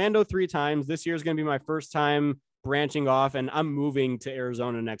been to Orlando 3 times. This year is going to be my first time branching off, and I'm moving to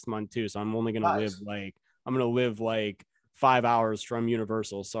Arizona next month too. So I'm only going to live like 5 hours from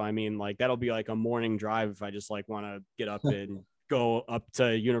Universal. So I mean, like that'll be like a morning drive if I just like want to get up and go up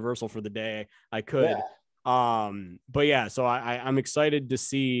to Universal for the day. I could. But yeah, so I'm excited to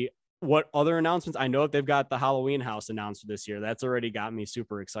see what other announcements. I know if they've got the Halloween house announced this year, that's already got me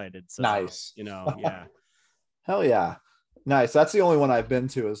super excited. So nice. Yeah. Hell yeah. Nice. That's the only one I've been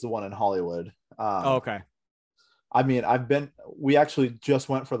to, is the one in Hollywood. Okay. I mean, we actually just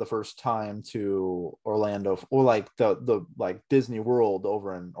went for the first time to Orlando, or like the like Disney World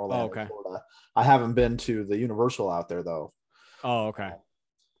over in Oh, Orlando, okay. Florida. I haven't been to the Universal out there though. Oh, okay.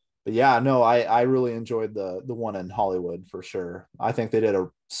 But yeah, no, I really enjoyed the one in Hollywood for sure. I think they did a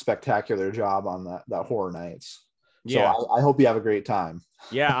spectacular job on that Horror Nights. So Yeah. I hope you have a great time.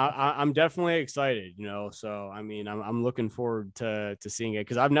 Yeah, I'm definitely excited, you know. So I mean, I'm looking forward to seeing it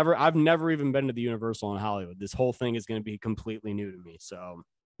because I've never even been to the Universal in Hollywood. This whole thing is going to be completely new to me. So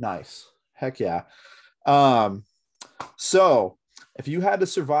Nice. Heck yeah. Um, so if you had to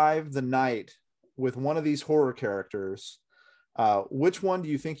survive the night with one of these horror characters, which one do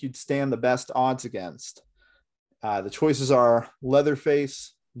you think you'd stand the best odds against? The choices are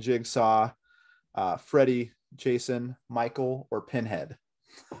Leatherface, Jigsaw, Freddy, Jason, Michael, or Pinhead.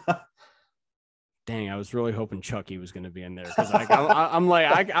 dang, I was really hoping Chucky was going to be in there because I'm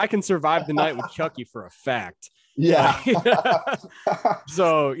like I can survive the night with Chucky for a fact. Yeah. Like,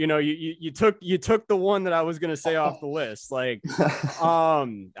 so you know you took the one that I was going to say off the list. Like I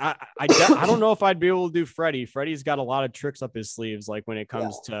don't know if I'd be able to do Freddy. Freddy's got a lot of tricks up his sleeves, like when it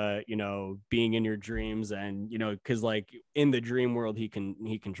comes to, you know, being in your dreams and, you know, because like in the dream world he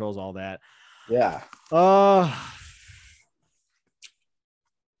controls all that. Yeah.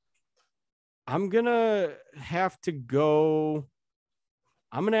 I'm gonna have to go.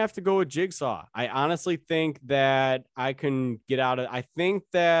 I'm gonna have to go with Jigsaw. I honestly think that I can get out of. I think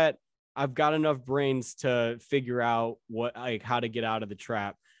that I've got enough brains to figure out what, like, how to get out of the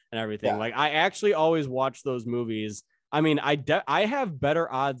trap and everything. Yeah. Like I actually always watch those movies. I mean, I have better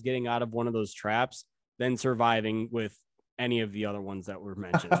odds getting out of one of those traps than surviving with any of the other ones that were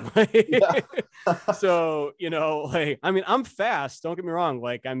mentioned. So, you know, like, I mean, I'm fast, don't get me wrong.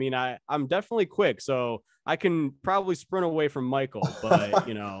 Like, I mean, I'm definitely quick, so I can probably sprint away from Michael, but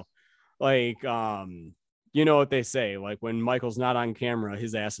you know, like, you know what they say, like when Michael's not on camera,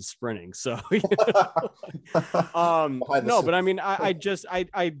 his ass is sprinting. So, you know, no, but I mean, I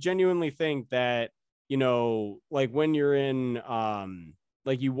genuinely think that, you know, like when you're in,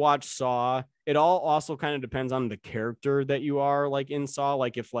 like you watch Saw, it all also kind of depends on the character that you are like in Saw.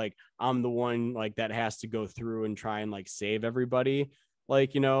 Like if like I'm the one like that has to go through and try and like save everybody,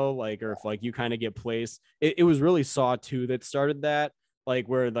 like, you know, like, or if like you kind of get placed, it was really Saw 2 that started that, like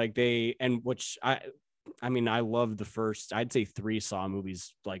where like they, and which I mean, I love the first, I'd say 3 Saw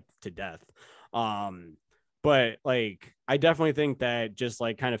movies like to death. But like I definitely think that just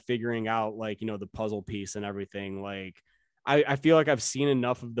like kind of figuring out like, you know, the puzzle piece and everything, like I feel like I've seen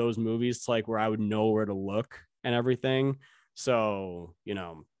enough of those movies to like where I would know where to look and everything. So, you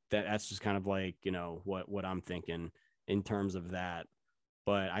know, that's just kind of like, you know, what I'm thinking in terms of that.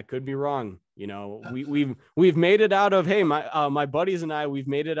 But I could be wrong. You know, we've made it out of, hey, my buddies and I, we've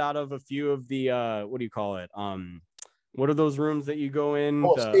made it out of a few of the what do you call it? What are those rooms that you go in?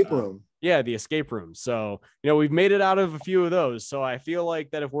 Oh, The escape room. Yeah, the escape rooms. So, you know, we've made it out of a few of those. So I feel like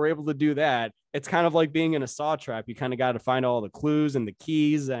that if we're able to do that, it's kind of like being in a Saw trap. You kind of got to find all the clues and the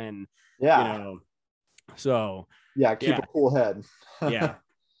keys and, you Yeah. know, so Yeah. Keep yeah, a cool head. yeah,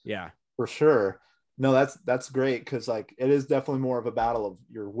 yeah, For sure. No, that's great because like it is definitely more of a battle of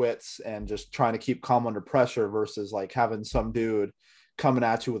your wits and just trying to keep calm under pressure versus like having some dude coming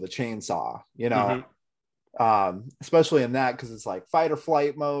at you with a chainsaw, you know. mm-hmm. Especially in that because it's like fight or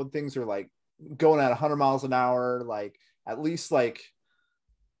flight mode. Things are like going at 100 miles an hour. Like at least like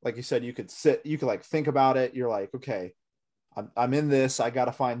you said, you could like think about it. You're like, okay, I'm in this. I got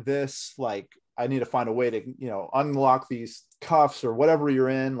to find this. Like I need to find a way to, you know, unlock these cuffs or whatever you're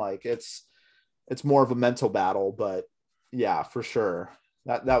in. Like it's more of a mental battle, but yeah, for sure.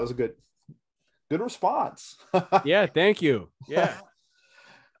 That was a good response. Yeah, thank you. Yeah.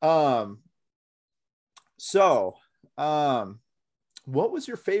 um so what was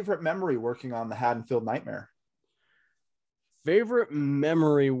your favorite memory working on the Haddonfield Nightmare? Favorite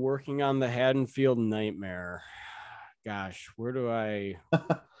memory working on the Haddonfield Nightmare. Gosh, where do I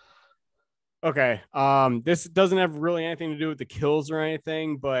Okay. This doesn't have really anything to do with the kills or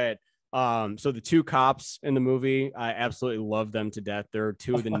anything, but so the 2 cops in the movie, I absolutely love them to death. They're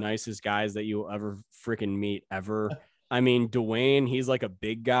 2 of the nicest guys that you'll ever freaking meet ever. I mean, Dwayne, he's like a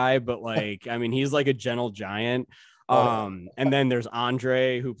big guy, but like, I mean, he's like a gentle giant. And then there's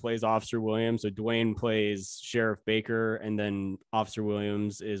Andre who plays Officer Williams. So Dwayne plays Sheriff Baker, and then Officer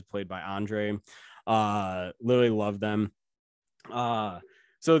Williams is played by Andre. Literally love them.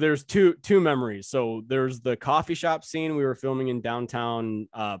 So there's two memories. So there's the coffee shop scene we were filming in downtown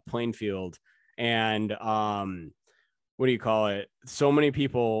Plainfield, and what do you call it? So many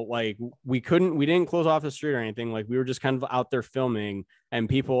people, like we didn't close off the street or anything. Like we were just kind of out there filming, and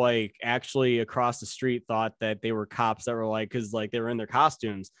people like actually across the street thought that they were cops that were like, cause like they were in their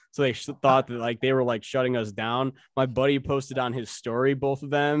costumes. So they thought that like they were like shutting us down. My buddy posted on his story, both of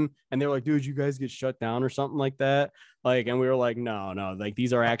them. And they're like, dude, you guys get shut down or something like that. Like, and we were like, no, like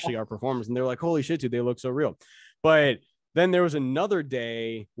these are actually our performers. And they're like, holy shit, dude, they look so real. But then there was another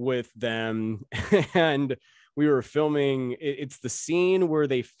day with them and we were filming. It's the scene where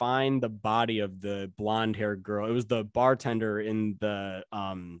they find the body of the blonde haired girl. It was the bartender in the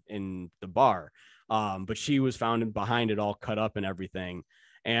bar. But she was found behind it all cut up and everything.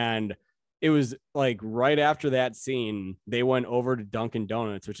 And it was like right after that scene, they went over to Dunkin'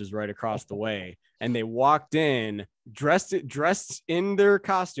 Donuts, which is right across the way. And they walked in dressed in their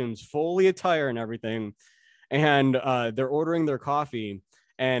costumes, fully attire and everything. And they're ordering their coffee.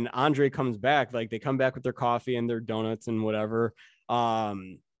 And Andre comes back, like they come back with their coffee and their donuts and whatever.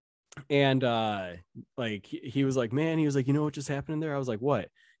 And like he was like, man, he was like, you know what just happened in there? I was like, what?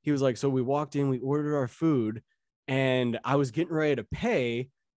 He was like, so we walked in, we ordered our food, and I was getting ready to pay.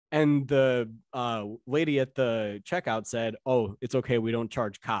 And the lady at the checkout said, oh, it's okay, we don't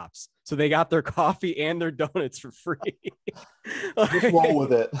charge cops. So they got their coffee and their donuts for free. Just roll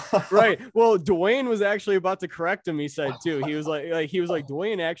with it. Right. Well, Dwayne was actually about to correct him. He said too. He was like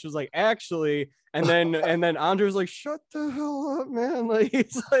Dwayne actually was like, actually, and then Andre was like, shut the hell up, man. Like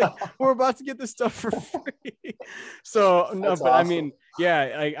he's like, we're about to get this stuff for free. So no, That's but awesome. I mean,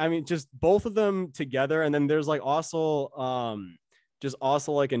 yeah, I mean, just both of them together. And then there's like also just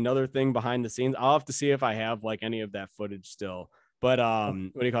also like another thing behind the scenes. I'll have to see if I have like any of that footage still. But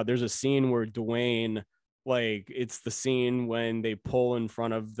what do you call it? There's a scene where Dwayne, like it's the scene when they pull in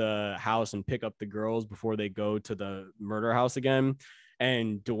front of the house and pick up the girls before they go to the murder house again.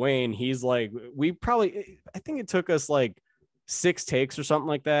 And Dwayne, he's like, I think it took us like 6 takes or something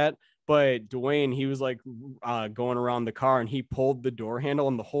like that. But Dwayne, he was like going around the car and he pulled the door handle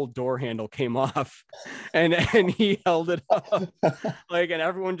and the whole door handle came off and he held it up like, and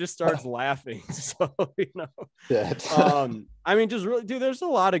everyone just starts laughing. So, I mean, just really, dude, there's a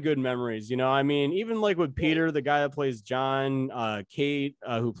lot of good memories, I mean, even like with Peter, the guy that plays John, Kate,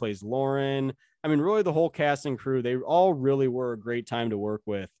 who plays Lauren. I mean, really the whole cast and crew, they all really were a great time to work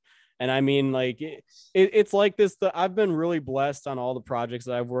with. And I mean, like it's like this. I've been really blessed on all the projects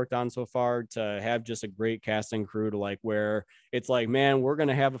that I've worked on so far to have just a great casting crew to like where it's like, man, we're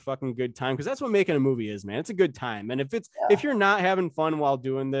gonna have a fucking good time, because that's what making a movie is, man. It's a good time. And if you're not having fun while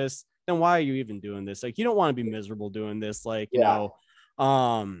doing this, then why are you even doing this? Like, you don't want to be miserable doing this. Like,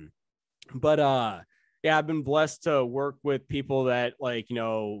 but yeah, I've been blessed to work with people that like,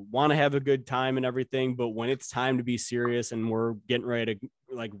 want to have a good time and everything. But when it's time to be serious and we're getting ready to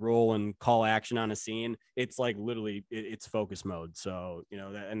like roll and call action on a scene, it's like literally it's focus mode. So,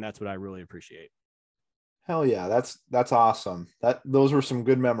 and that's what I really appreciate. Hell yeah. That's awesome. Those were some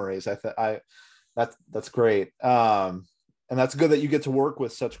good memories. That's great. And that's good that you get to work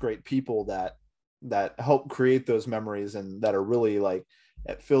with such great people that help create those memories and that are really like,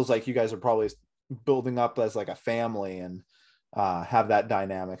 it feels like you guys are probably building up as like a family and have that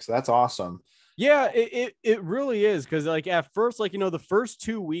dynamic. So that's awesome. Yeah, it really is. Cause like at first, like, the first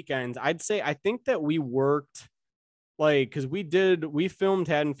 2 weekends, I think that we worked like, cause we filmed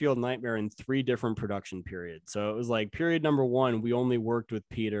Haddonfield Nightmare in 3 different production periods. So it was like period number 1, we only worked with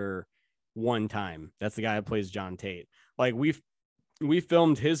Peter 1 time. That's the guy that plays John Tate. Like we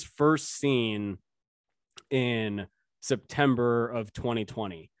filmed his first scene in September of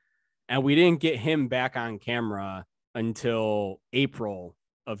 2020. And we didn't get him back on camera until April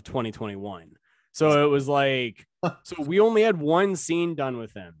of 2021. So it was like, so we only had 1 scene done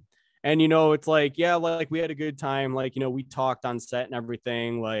with him. And, it's like, yeah, like we had a good time. Like, we talked on set and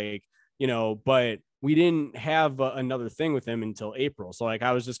everything, like, but we didn't have another thing with him until April. So like,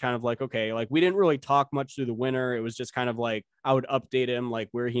 I was just kind of like, okay, like we didn't really talk much through the winter. It was just kind of like, I would update him, like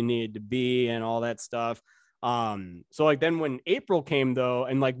where he needed to be and all that stuff. So like then when April came though,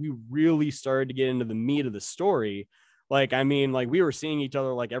 and like we really started to get into the meat of the story, like, I mean, like we were seeing each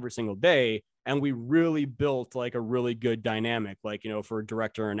other like every single day, and we really built like a really good dynamic, like, for a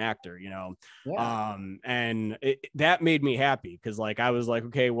director and actor, Yeah. And that made me happy. Cause like, I was like,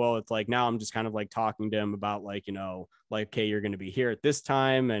 okay, well, it's like, now I'm just kind of like talking to him about like, like, okay, you're going to be here at this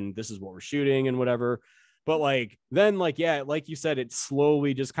time and this is what we're shooting and whatever. But like, then like, yeah, like you said, it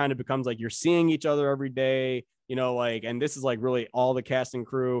slowly just kind of becomes like, you're seeing each other every day, like, and this is like really all the cast and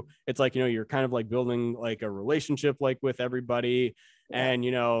crew. It's like, you're kind of like building like a relationship, like with everybody. Yeah.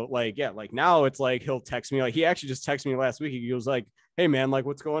 And, like, yeah, like now it's like, he'll text me, like, he actually just texted me last week. He was like, hey man, like,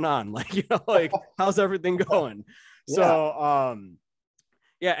 what's going on? Like, like, how's everything going? So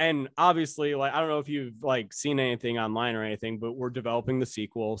yeah, and obviously, like, I don't know if you've like seen anything online or anything, but we're developing the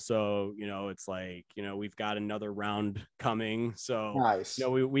sequel. So, it's like, we've got another round coming. So, Nice.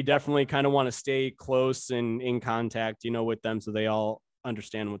 we definitely kind of want to stay close and in contact, with them so they all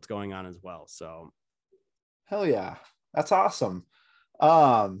understand what's going on as well. So, Hell yeah. That's awesome.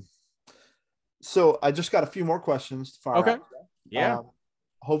 Um, so I just got a few more questions to fire okay. out. Yeah.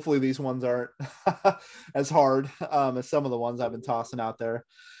 Hopefully these ones aren't as hard as some of the ones I've been tossing out there.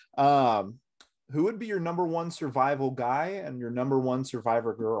 Who would be your number one survival guy and your number one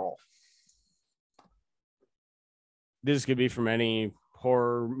survivor girl? This could be from any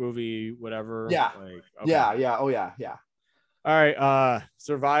horror movie, whatever. Yeah. Like, okay. Yeah. Oh yeah. Yeah. All right.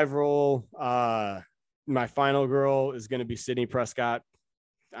 Survival. My final girl is going to be Sydney Prescott.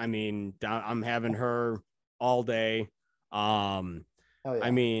 I mean, I'm having her all day. Hell yeah.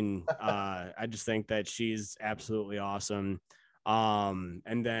 I mean, I just think that she's absolutely awesome.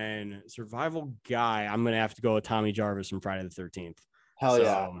 And then survival guy, I'm gonna have to go with Tommy Jarvis from Friday the 13th. Hell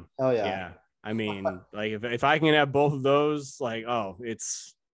yeah. Hell yeah. Yeah. I mean, like if I can have both of those, like,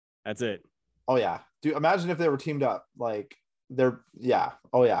 that's it. Oh yeah. Dude, imagine if they were teamed up. Like yeah.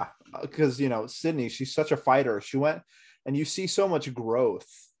 Oh yeah. Because Sydney, she's such a fighter. She went, and you see so much growth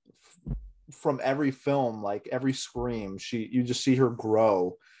from every film, like every Scream. You just see her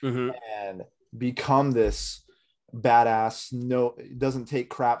grow and become this badass. No, doesn't take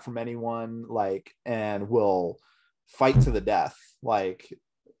crap from anyone, like, and will fight to the death. Like,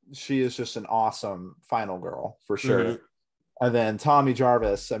 she is just an awesome final girl for sure. And then Tommy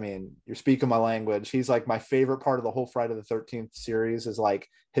Jarvis, I mean, you're speaking my language. He's like my favorite part of the whole Friday the 13th series is like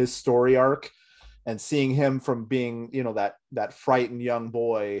his story arc, and seeing him from being, that frightened young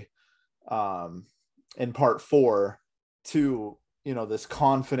boy in part 4 to, this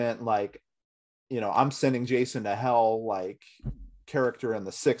confident, like, I'm sending Jason to hell, like, character in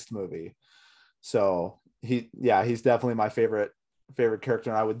the 6th movie. So he's definitely my favorite character,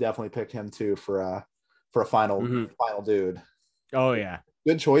 and I would definitely pick him too for a final dude. Oh yeah,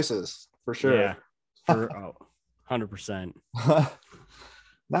 good choices for sure. Yeah, for 100%.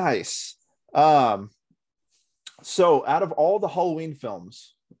 Nice. So out of all the Halloween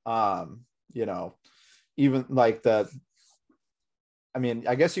films, even like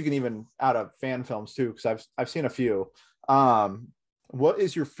I guess you can even out of fan films too, because I've seen a few. What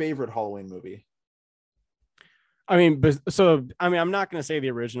is your favorite Halloween movie? I'm not going to say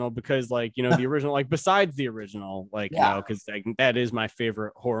the original because, like, the original, like, besides the original, like, because that is my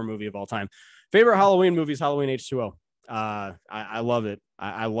favorite horror movie of all time. Favorite Halloween movie is Halloween H2O. I love it.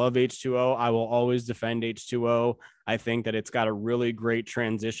 I love H2O. I will always defend H2O. I think that it's got a really great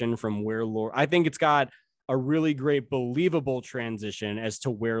transition from where I think it's got a really great believable transition as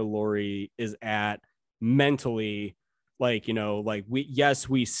to where Laurie is at mentally. Like,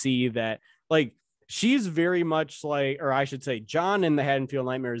 we see that, like, she's very much like, or I should say, John in the Haddonfield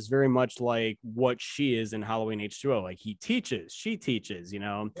Nightmare is very much like what she is in Halloween H2O. Like, she teaches,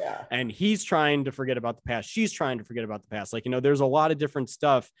 and he's trying to forget about the past. She's trying to forget about the past. Like, there's a lot of different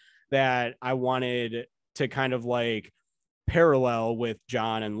stuff that I wanted to kind of like parallel with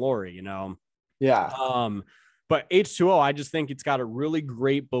John and Laurie, Yeah. But H2O, I just think it's got a really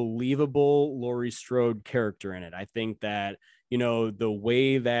great, believable Laurie Strode character in it. I think that, the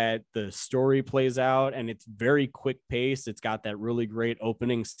way that the story plays out, and it's very quick paced. It's got that really great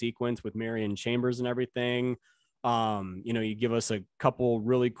opening sequence with Marion Chambers and everything. You give us a couple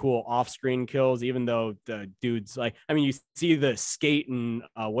really cool off-screen kills, even though the dude's like, you see the skate and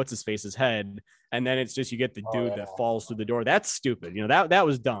what's his face's head, and then it's just you get the dude that falls through the door. That's stupid. That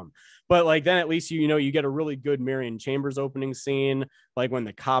was dumb. But like then at least you get a really good Marion Chambers opening scene. Like when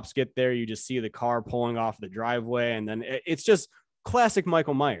the cops get there, you just see the car pulling off the driveway, and then it's just classic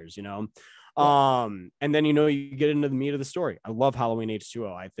Michael Myers, and then you get into the meat of the story. I love Halloween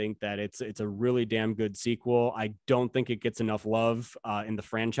H2O. I think that it's a really damn good sequel. I don't think it gets enough love in the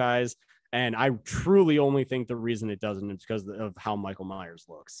franchise, and I truly only think the reason it doesn't is because of how Michael Myers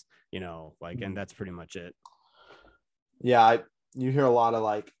looks, and that's pretty much it. Yeah, you hear a lot of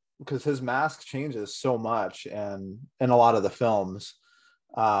like, because his mask changes so much and in a lot of the films.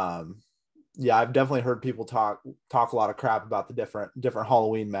 I've definitely heard people talk a lot of crap about the different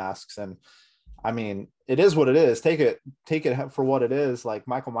Halloween masks, and it is what it is. Take it for what it is. Like,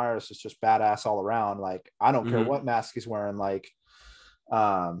 Michael Myers is just badass all around. Like, I don't care what mask he's wearing. Like,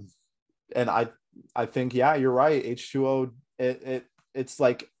 and I think, you're right. H2O, it's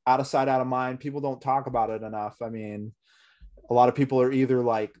like out of sight, out of mind. People don't talk about it enough. A lot of people are either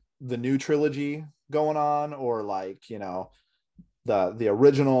like the new trilogy going on, or like, the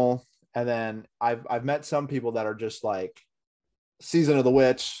original. And then I've met some people that are just like Season of the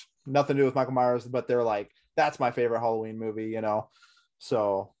Witch, nothing to do with Michael Myers, but they're like, that's my favorite Halloween movie, you know?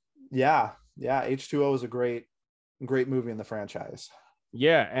 So yeah, H2O is a great movie in the franchise.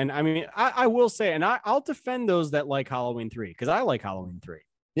 Yeah. And I mean, I will say, and I'll defend those that like Halloween 3, because I like Halloween 3.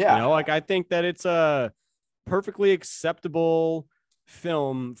 You Yeah. know, like I think that it's a perfectly acceptable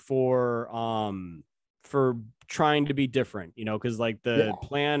film for trying to be different, you know, because like the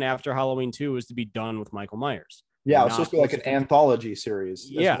plan after Halloween 2 was to be done with Michael Myers. Yeah, it's supposed to be like an anthology series.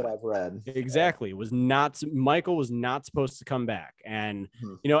 That's Yeah, what I've read. exactly. It was not, Michael was not supposed to come back. And,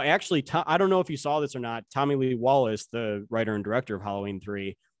 Mhm. you know, actually, I don't know if you saw this or not. Tommy Lee Wallace, the writer and director of Halloween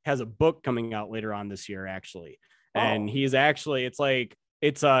 3, has a book coming out later on this year, actually. And he's actually, it's like,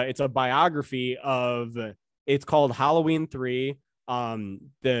 it's a biography of, it's called Halloween 3.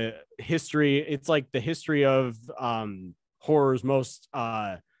 The history, it's like the history of horror's most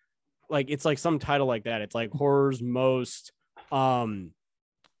like, it's like some title like that. It's like horror's most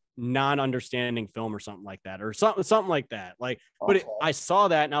non-understanding film or something like that, or something like that. Like, but I saw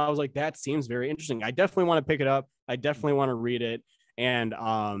that and I was like, that seems very interesting. I definitely want to pick it up. I definitely want to read it and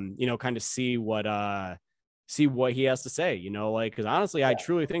you know, kind of see what he has to say, you know, like, because honestly, I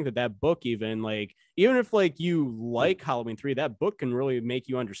truly think that book, even if like you like Halloween 3, that book can really make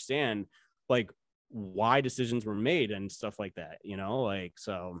you understand like why decisions were made and stuff like that, you know, like,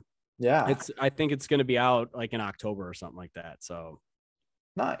 so yeah, I think it's going to be out like in October or something like that. So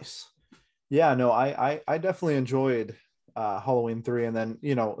nice. Yeah, no, I definitely enjoyed Halloween 3. And then,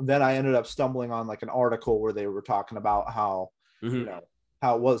 you know, then I ended up stumbling on like an article where they were talking about how, you know,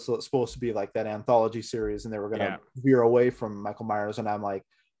 how it was supposed to be like that anthology series and they were going to veer away from Michael Myers. And I'm like,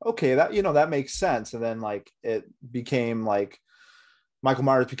 okay, that, you know, that makes sense. And then like it became like Michael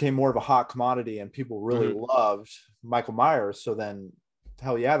Myers became more of a hot commodity and people really loved Michael Myers. So then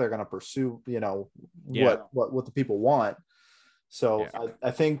hell yeah, they're going to pursue, you know, what the people want. So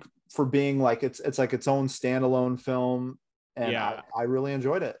I think for being like, it's like its own standalone film. And I really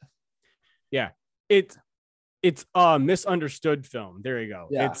enjoyed it. Yeah. It's a misunderstood film. There you go.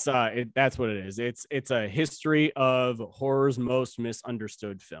 Yeah. It's that's what it is. It's a history of horror's most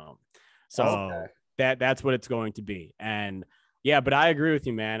misunderstood film. So that's what it's going to be. And yeah, but I agree with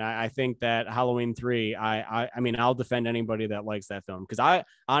you, man. I think that Halloween 3, I mean, I'll defend anybody that likes that film, because I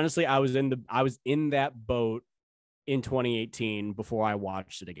honestly I was in that boat in 2018 before I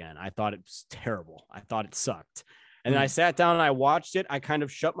watched it again. I thought it was terrible. I thought it sucked. And then I sat down and I watched it. I kind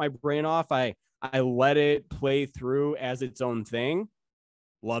of shut my brain off. I let it play through as its own thing.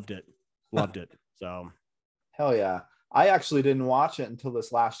 Loved it. So hell yeah. I actually didn't watch it until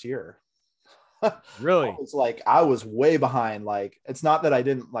this last year. Really? It's like I was way behind. Like, it's not that I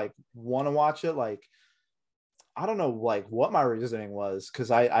didn't like want to watch it. Like, I don't know like what my reasoning was, because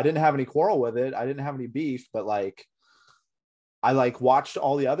I didn't have any quarrel with it. I didn't have any beef, but like I like watched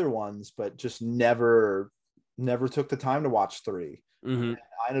all the other ones, but just never took the time to watch 3. I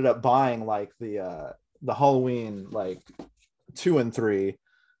ended up buying like the Halloween like 2 and 3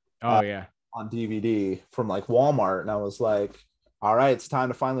 on DVD from like Walmart, and I was like, all right, it's time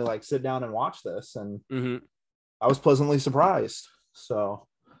to finally like sit down and watch this. And I was pleasantly surprised. So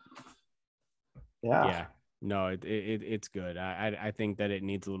yeah, no, it's good. I think that it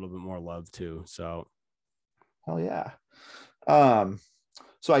needs a little bit more love too. So hell yeah.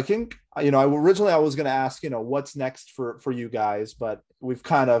 So I think, you know, originally I was going to ask, you know, what's next for you guys, but we've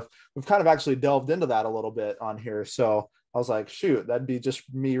kind of actually delved into that a little bit on here. So I was like, shoot, that'd be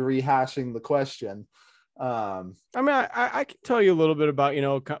just me rehashing the question. I mean, I can tell you a little bit about, you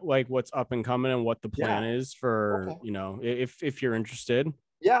know, like what's up and coming and what the plan is for, you know, if you're interested.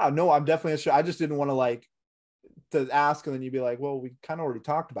 Yeah, no, I'm definitely sure. I just didn't want to like to ask and then you'd be like, well, we kind of already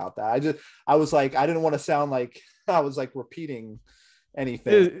talked about that. I was like, I didn't want to sound like I was like repeating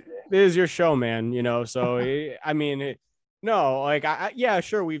anything. This is your show, man, you know, so I mean, no, like yeah,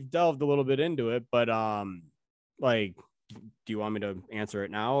 sure, we've delved a little bit into it, but like, do you want me to answer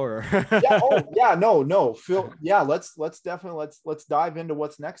it now or no, Phil, let's definitely let's dive into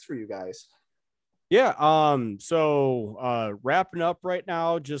what's next for you guys. So wrapping up right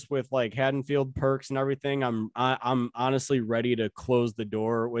now, just with like Haddonfield perks and everything. I'm honestly ready to close the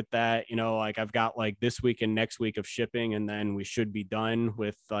door with that. You know, like I've got like this week and next week of shipping, and then we should be done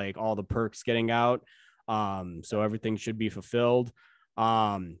with like all the perks getting out. So everything should be fulfilled.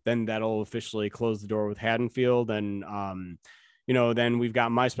 Then that'll officially close the door with Haddonfield. And you know, then we've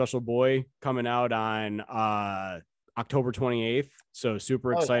got My Special Boy coming out on October 28th. So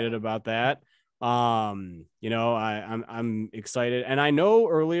super excited about that. You know, I'm excited. And I know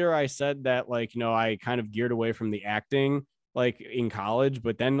earlier I said that like, you know, I kind of geared away from the acting like in college.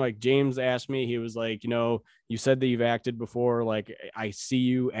 But then like James asked me, he was like, you said that you've acted before. Like I see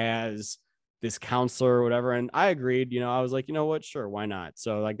you as this counselor or whatever. And I agreed, I was like, you know what? Sure. Why not?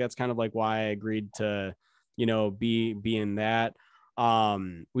 So like, that's kind of like why I agreed to, be in that.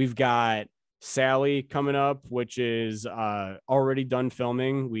 We've got Sally coming up, which is already done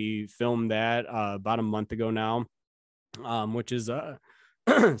filming. We filmed that about a month ago now, which is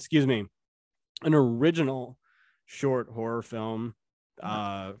excuse me, an original short horror film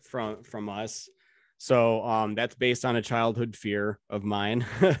from us. So that's based on a childhood fear of mine.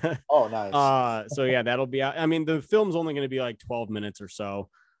 Oh, nice. So yeah, that'll be out. I mean, the film's only going to be like 12 minutes or so.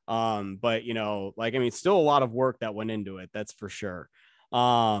 But like, I mean, still a lot of work that went into it. That's for sure.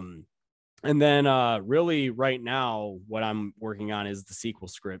 And then really right now, what I'm working on is the sequel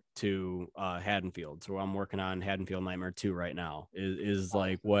script to Haddonfield. So I'm working on Haddonfield Nightmare 2 right now is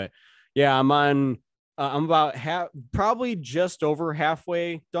like what, yeah, I'm on, I'm about probably just over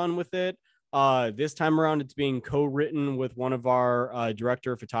halfway done with it. This time around, it's being co-written with one of our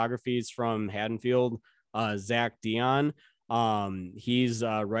director of photographies from Haddonfield, Zach Dion. He's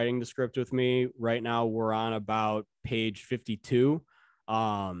writing the script with me right now. We're on about page 52.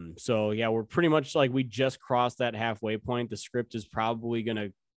 So yeah, we're pretty much like, we just crossed that halfway point. The script is probably going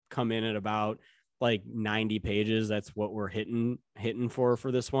to come in at about like 90 pages. That's what we're hitting for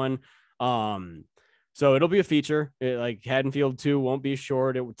this one. So it'll be a feature. Like Haddonfield 2 won't be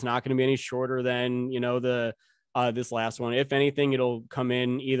short. It's not going to be any shorter than, the this last one. If anything, it'll come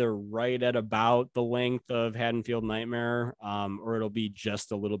in either right at about the length of Haddonfield Nightmare, or it'll be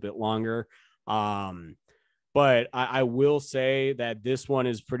just a little bit longer. But I will say that this one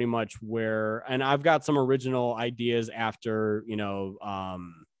is pretty much where, and I've got some original ideas after,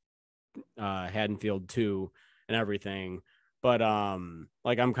 Haddonfield 2 and everything. But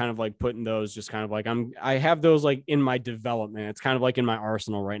like I'm kind of like putting those just kind of like I have those like in my development. It's kind of like in my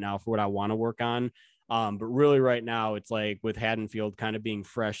arsenal right now for what I want to work on. But really right now it's like with Haddonfield kind of being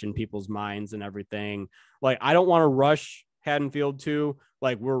fresh in people's minds and everything. Like I don't want to rush Haddonfield 2.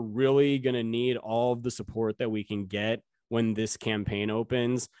 Like we're really going to need all of the support that we can get when this campaign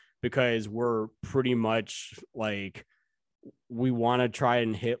opens, because we're pretty much like, we want to try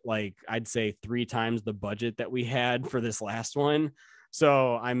and hit like, I'd say 3 times the budget that we had for this last one.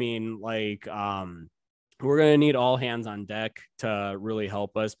 So, I mean, like, we're going to need all hands on deck to really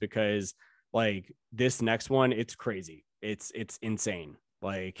help us, because like this next one, it's crazy. It's insane.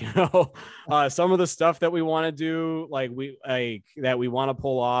 Like, some of the stuff that we want to do, that we want to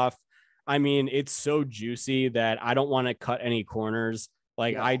pull off. I mean, it's so juicy that I don't want to cut any corners.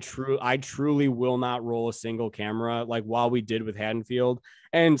 Like yeah. I truly will not roll a single camera like while we did with Haddonfield.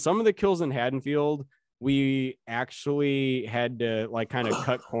 And some of the kills in Haddonfield, we actually had to like kind of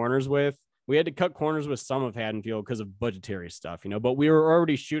cut corners with. We had to cut corners with some of Haddonfield because of budgetary stuff, but we were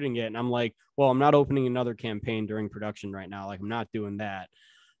already shooting it. And I'm like, well, I'm not opening another campaign during production right now. Like I'm not doing that.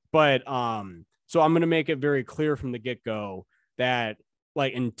 But so I'm going to make it very clear from the get-go that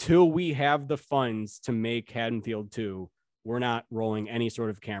like, until we have the funds to make Haddonfield 2, we're not rolling any sort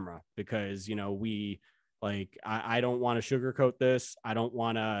of camera, because, we like, I don't want to sugarcoat this. I don't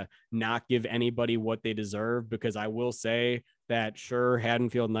want to not give anybody what they deserve, because I will say that sure,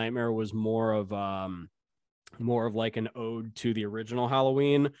 Haddonfield Nightmare was more of like an ode to the original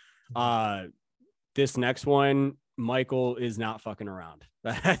Halloween. This next one, Michael is not fucking around.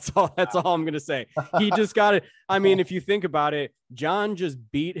 That's all I'm going to say. He just got it. I mean, if you think about it, John just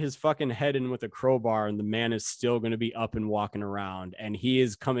beat his fucking head in with a crowbar, and the man is still going to be up and walking around, and he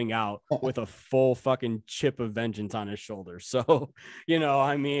is coming out with a full fucking chip of vengeance on his shoulder. So,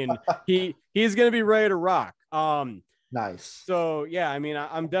 I mean, he's going to be ready to rock. Nice. So yeah, I mean,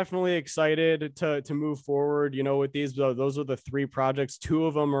 I'm definitely excited to move forward, with these. Those are the 3 projects. 2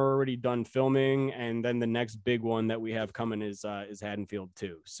 of them are already done filming, and then the next big one that we have coming is Haddonfield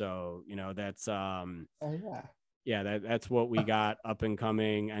 2. So, that's that's what we got up and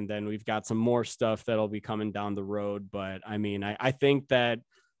coming. And then we've got some more stuff that'll be coming down the road. But I mean, I think that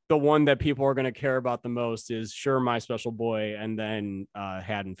the one that people are going to care about the most is sure My Special Boy, and then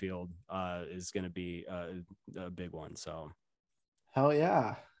Haddonfield is going to be a big one. So hell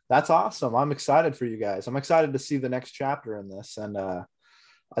yeah, that's awesome. I'm excited for you guys. I'm excited to see the next chapter in this, and I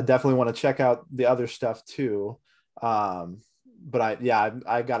definitely want to check out the other stuff too. But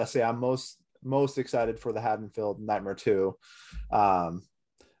I gotta say I'm most excited for the Haddonfield Nightmare 2.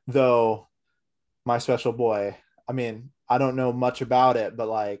 Though My Special Boy, I mean, I don't know much about it, but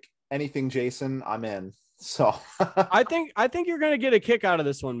like anything Jason, I'm in. So I think you're gonna get a kick out of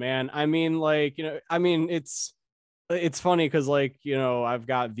this one, man. I mean, like, it's it's funny because, like, you know, I've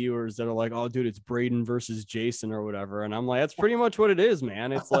got viewers that are like, oh dude, it's Braden versus Jason or whatever, and I'm like, that's pretty much what it is,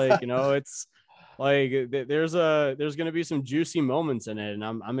 man. It's like, you know, it's like there's gonna be some juicy moments in it, and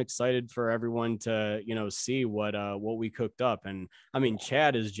I'm excited for everyone to, you know, see what we cooked up. And I mean,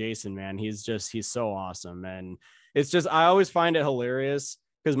 Chad is Jason, man. He's so awesome. And it's just, I always find it hilarious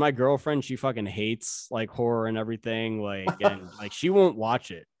because my girlfriend, she fucking hates like horror and everything, like, and like she won't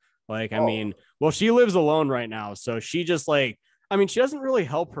watch it. Like, I Oh, mean, well, she lives alone right now, so she just like, I mean, she doesn't really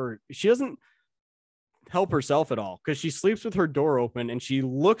help her. She doesn't help herself at all because she sleeps with her door open, and she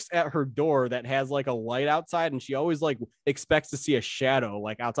looks at her door that has like a light outside, and she always like expects to see a shadow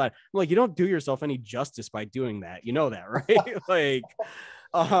like outside. I'm like, you don't do yourself any justice by doing that. You know that, right? Like,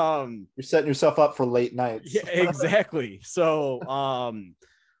 you're setting yourself up for late nights. yeah, exactly. So,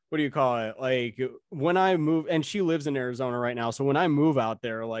 what do you call it? Like, when I move, and she lives in Arizona right now, so when I move out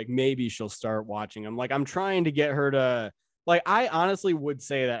there, like, maybe she'll start watching them. Like, I'm trying to get her to, like, I honestly would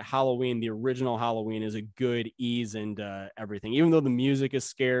say that Halloween, the original Halloween, is a good ease into everything. Even though the music is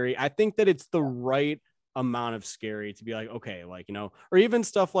scary, I think that it's the right amount of scary to be like, okay, like, you know, or even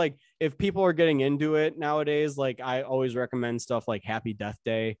stuff like, if people are getting into it nowadays, like, I always recommend stuff like Happy Death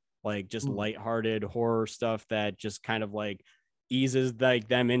Day, like just lighthearted horror stuff that just kind of like eases like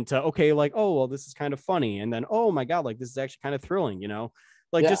them into, okay, like, oh well, this is kind of funny, and then, oh my god, like this is actually kind of thrilling, you know,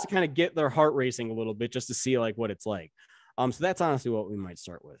 like Yeah. just to kind of get their heart racing a little bit, just to see like what it's like. So that's honestly what we might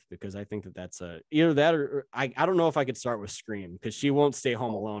start with, because I think that that's either that, or I don't know if I could start with Scream, because she won't stay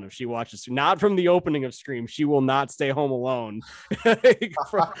home alone if she watches, not from the opening of Scream, she will not stay home alone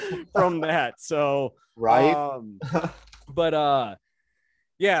from that. So Right. but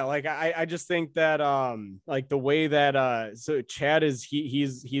yeah, like I just think that like the way that so Chad is,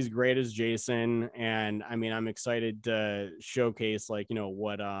 he's great as Jason. And I mean, I'm excited to showcase, like, you know,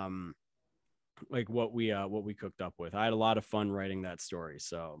 what we cooked up with. I had a lot of fun writing that story.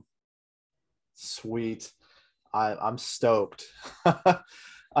 So Sweet. I'm stoked. And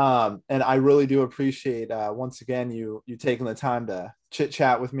I really do appreciate once again you taking the time to chit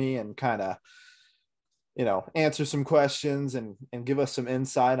chat with me and kind of, you know, answer some questions and give us some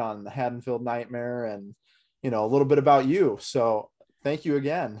insight on the Haddonfield Nightmare and, you know, a little bit about you. So thank you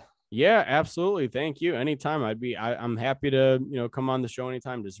again. yeah, absolutely. Thank you. Anytime. I'm happy to, you know, come on the show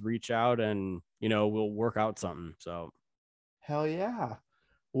anytime. Just reach out and, you know, we'll work out something. So Hell yeah.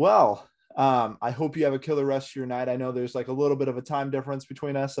 Well, I hope you have a killer rest of your night. I know there's like a little bit of a time difference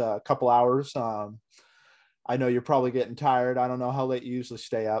between us, a couple hours. I know you're probably getting tired. I don't know how late you usually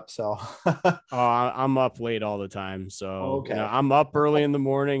stay up. So, I'm up late all the time. So, you know, okay. I'm up early in the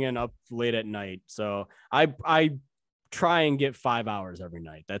morning and up late at night. So I try and get 5 hours every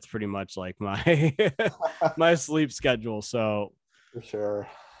night. That's pretty much like my my sleep schedule. So For sure.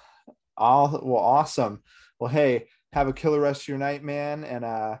 All well, awesome. Well, hey, have a killer rest of your night, man. And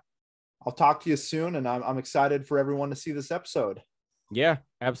I'll talk to you soon. And I'm excited for everyone to see this episode. yeah,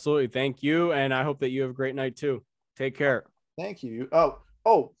 absolutely. Thank you. And I hope that you have a great night too. Take care. Thank you.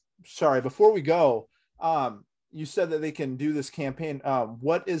 Oh, sorry. Before we go, you said that they can do this campaign.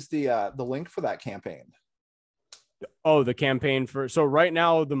 What is the link for that campaign? Oh, the campaign for, so right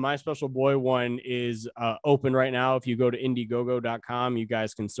now the My Special Boy one is open right now. If you go to indiegogo.com, you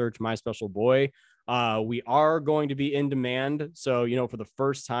guys can search My Special Boy. We are going to be in demand. So, you know, for the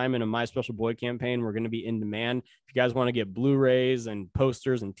first time in a My Special Boy campaign, we're going to be in demand. If you guys want to get Blu-rays and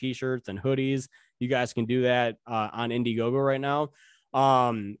posters and t-shirts and hoodies, you guys can do that on Indiegogo right now.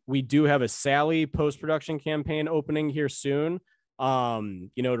 We do have a Sally post-production campaign opening here soon,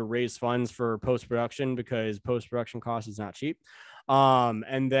 you know, to raise funds for post-production, because post-production cost is not cheap.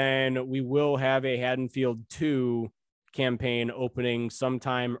 And then we will have a Haddonfield 2 campaign opening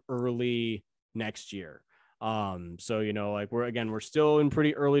sometime early next year. So, you know, like we're still in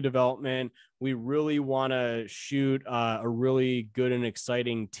pretty early development. We really want to shoot a really good and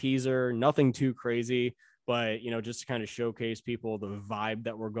exciting teaser, nothing too crazy, but, you know, just to kind of showcase people the vibe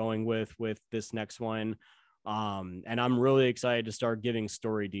that we're going with this next one. And I'm really excited to start giving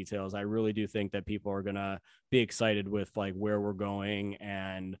story details. I really do think that people are gonna be excited with like where we're going,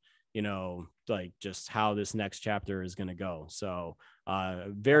 and, you know, like just how this next chapter is gonna go. So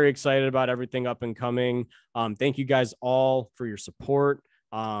very excited about everything up and coming. Thank you guys all for your support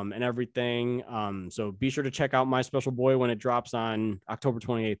and everything. So be sure to check out My Special Boy when it drops on October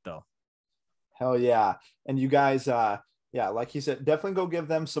 28th though. Hell yeah. And you guys, yeah, like you said, definitely go give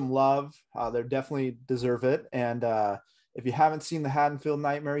them some love. They definitely deserve it. And if you haven't seen the Haddonfield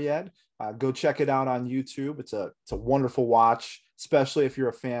Nightmare yet, go check it out on YouTube. It's a wonderful watch, especially if you're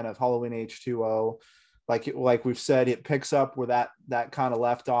a fan of Halloween H2O. Like we've said, it picks up where that kind of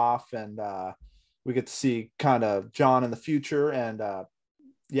left off, and we get to see kind of John in the future. And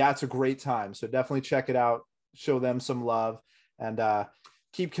yeah, it's a great time. So definitely check it out, show them some love, and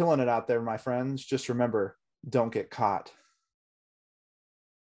keep killing it out there, my friends. Just remember, don't get caught.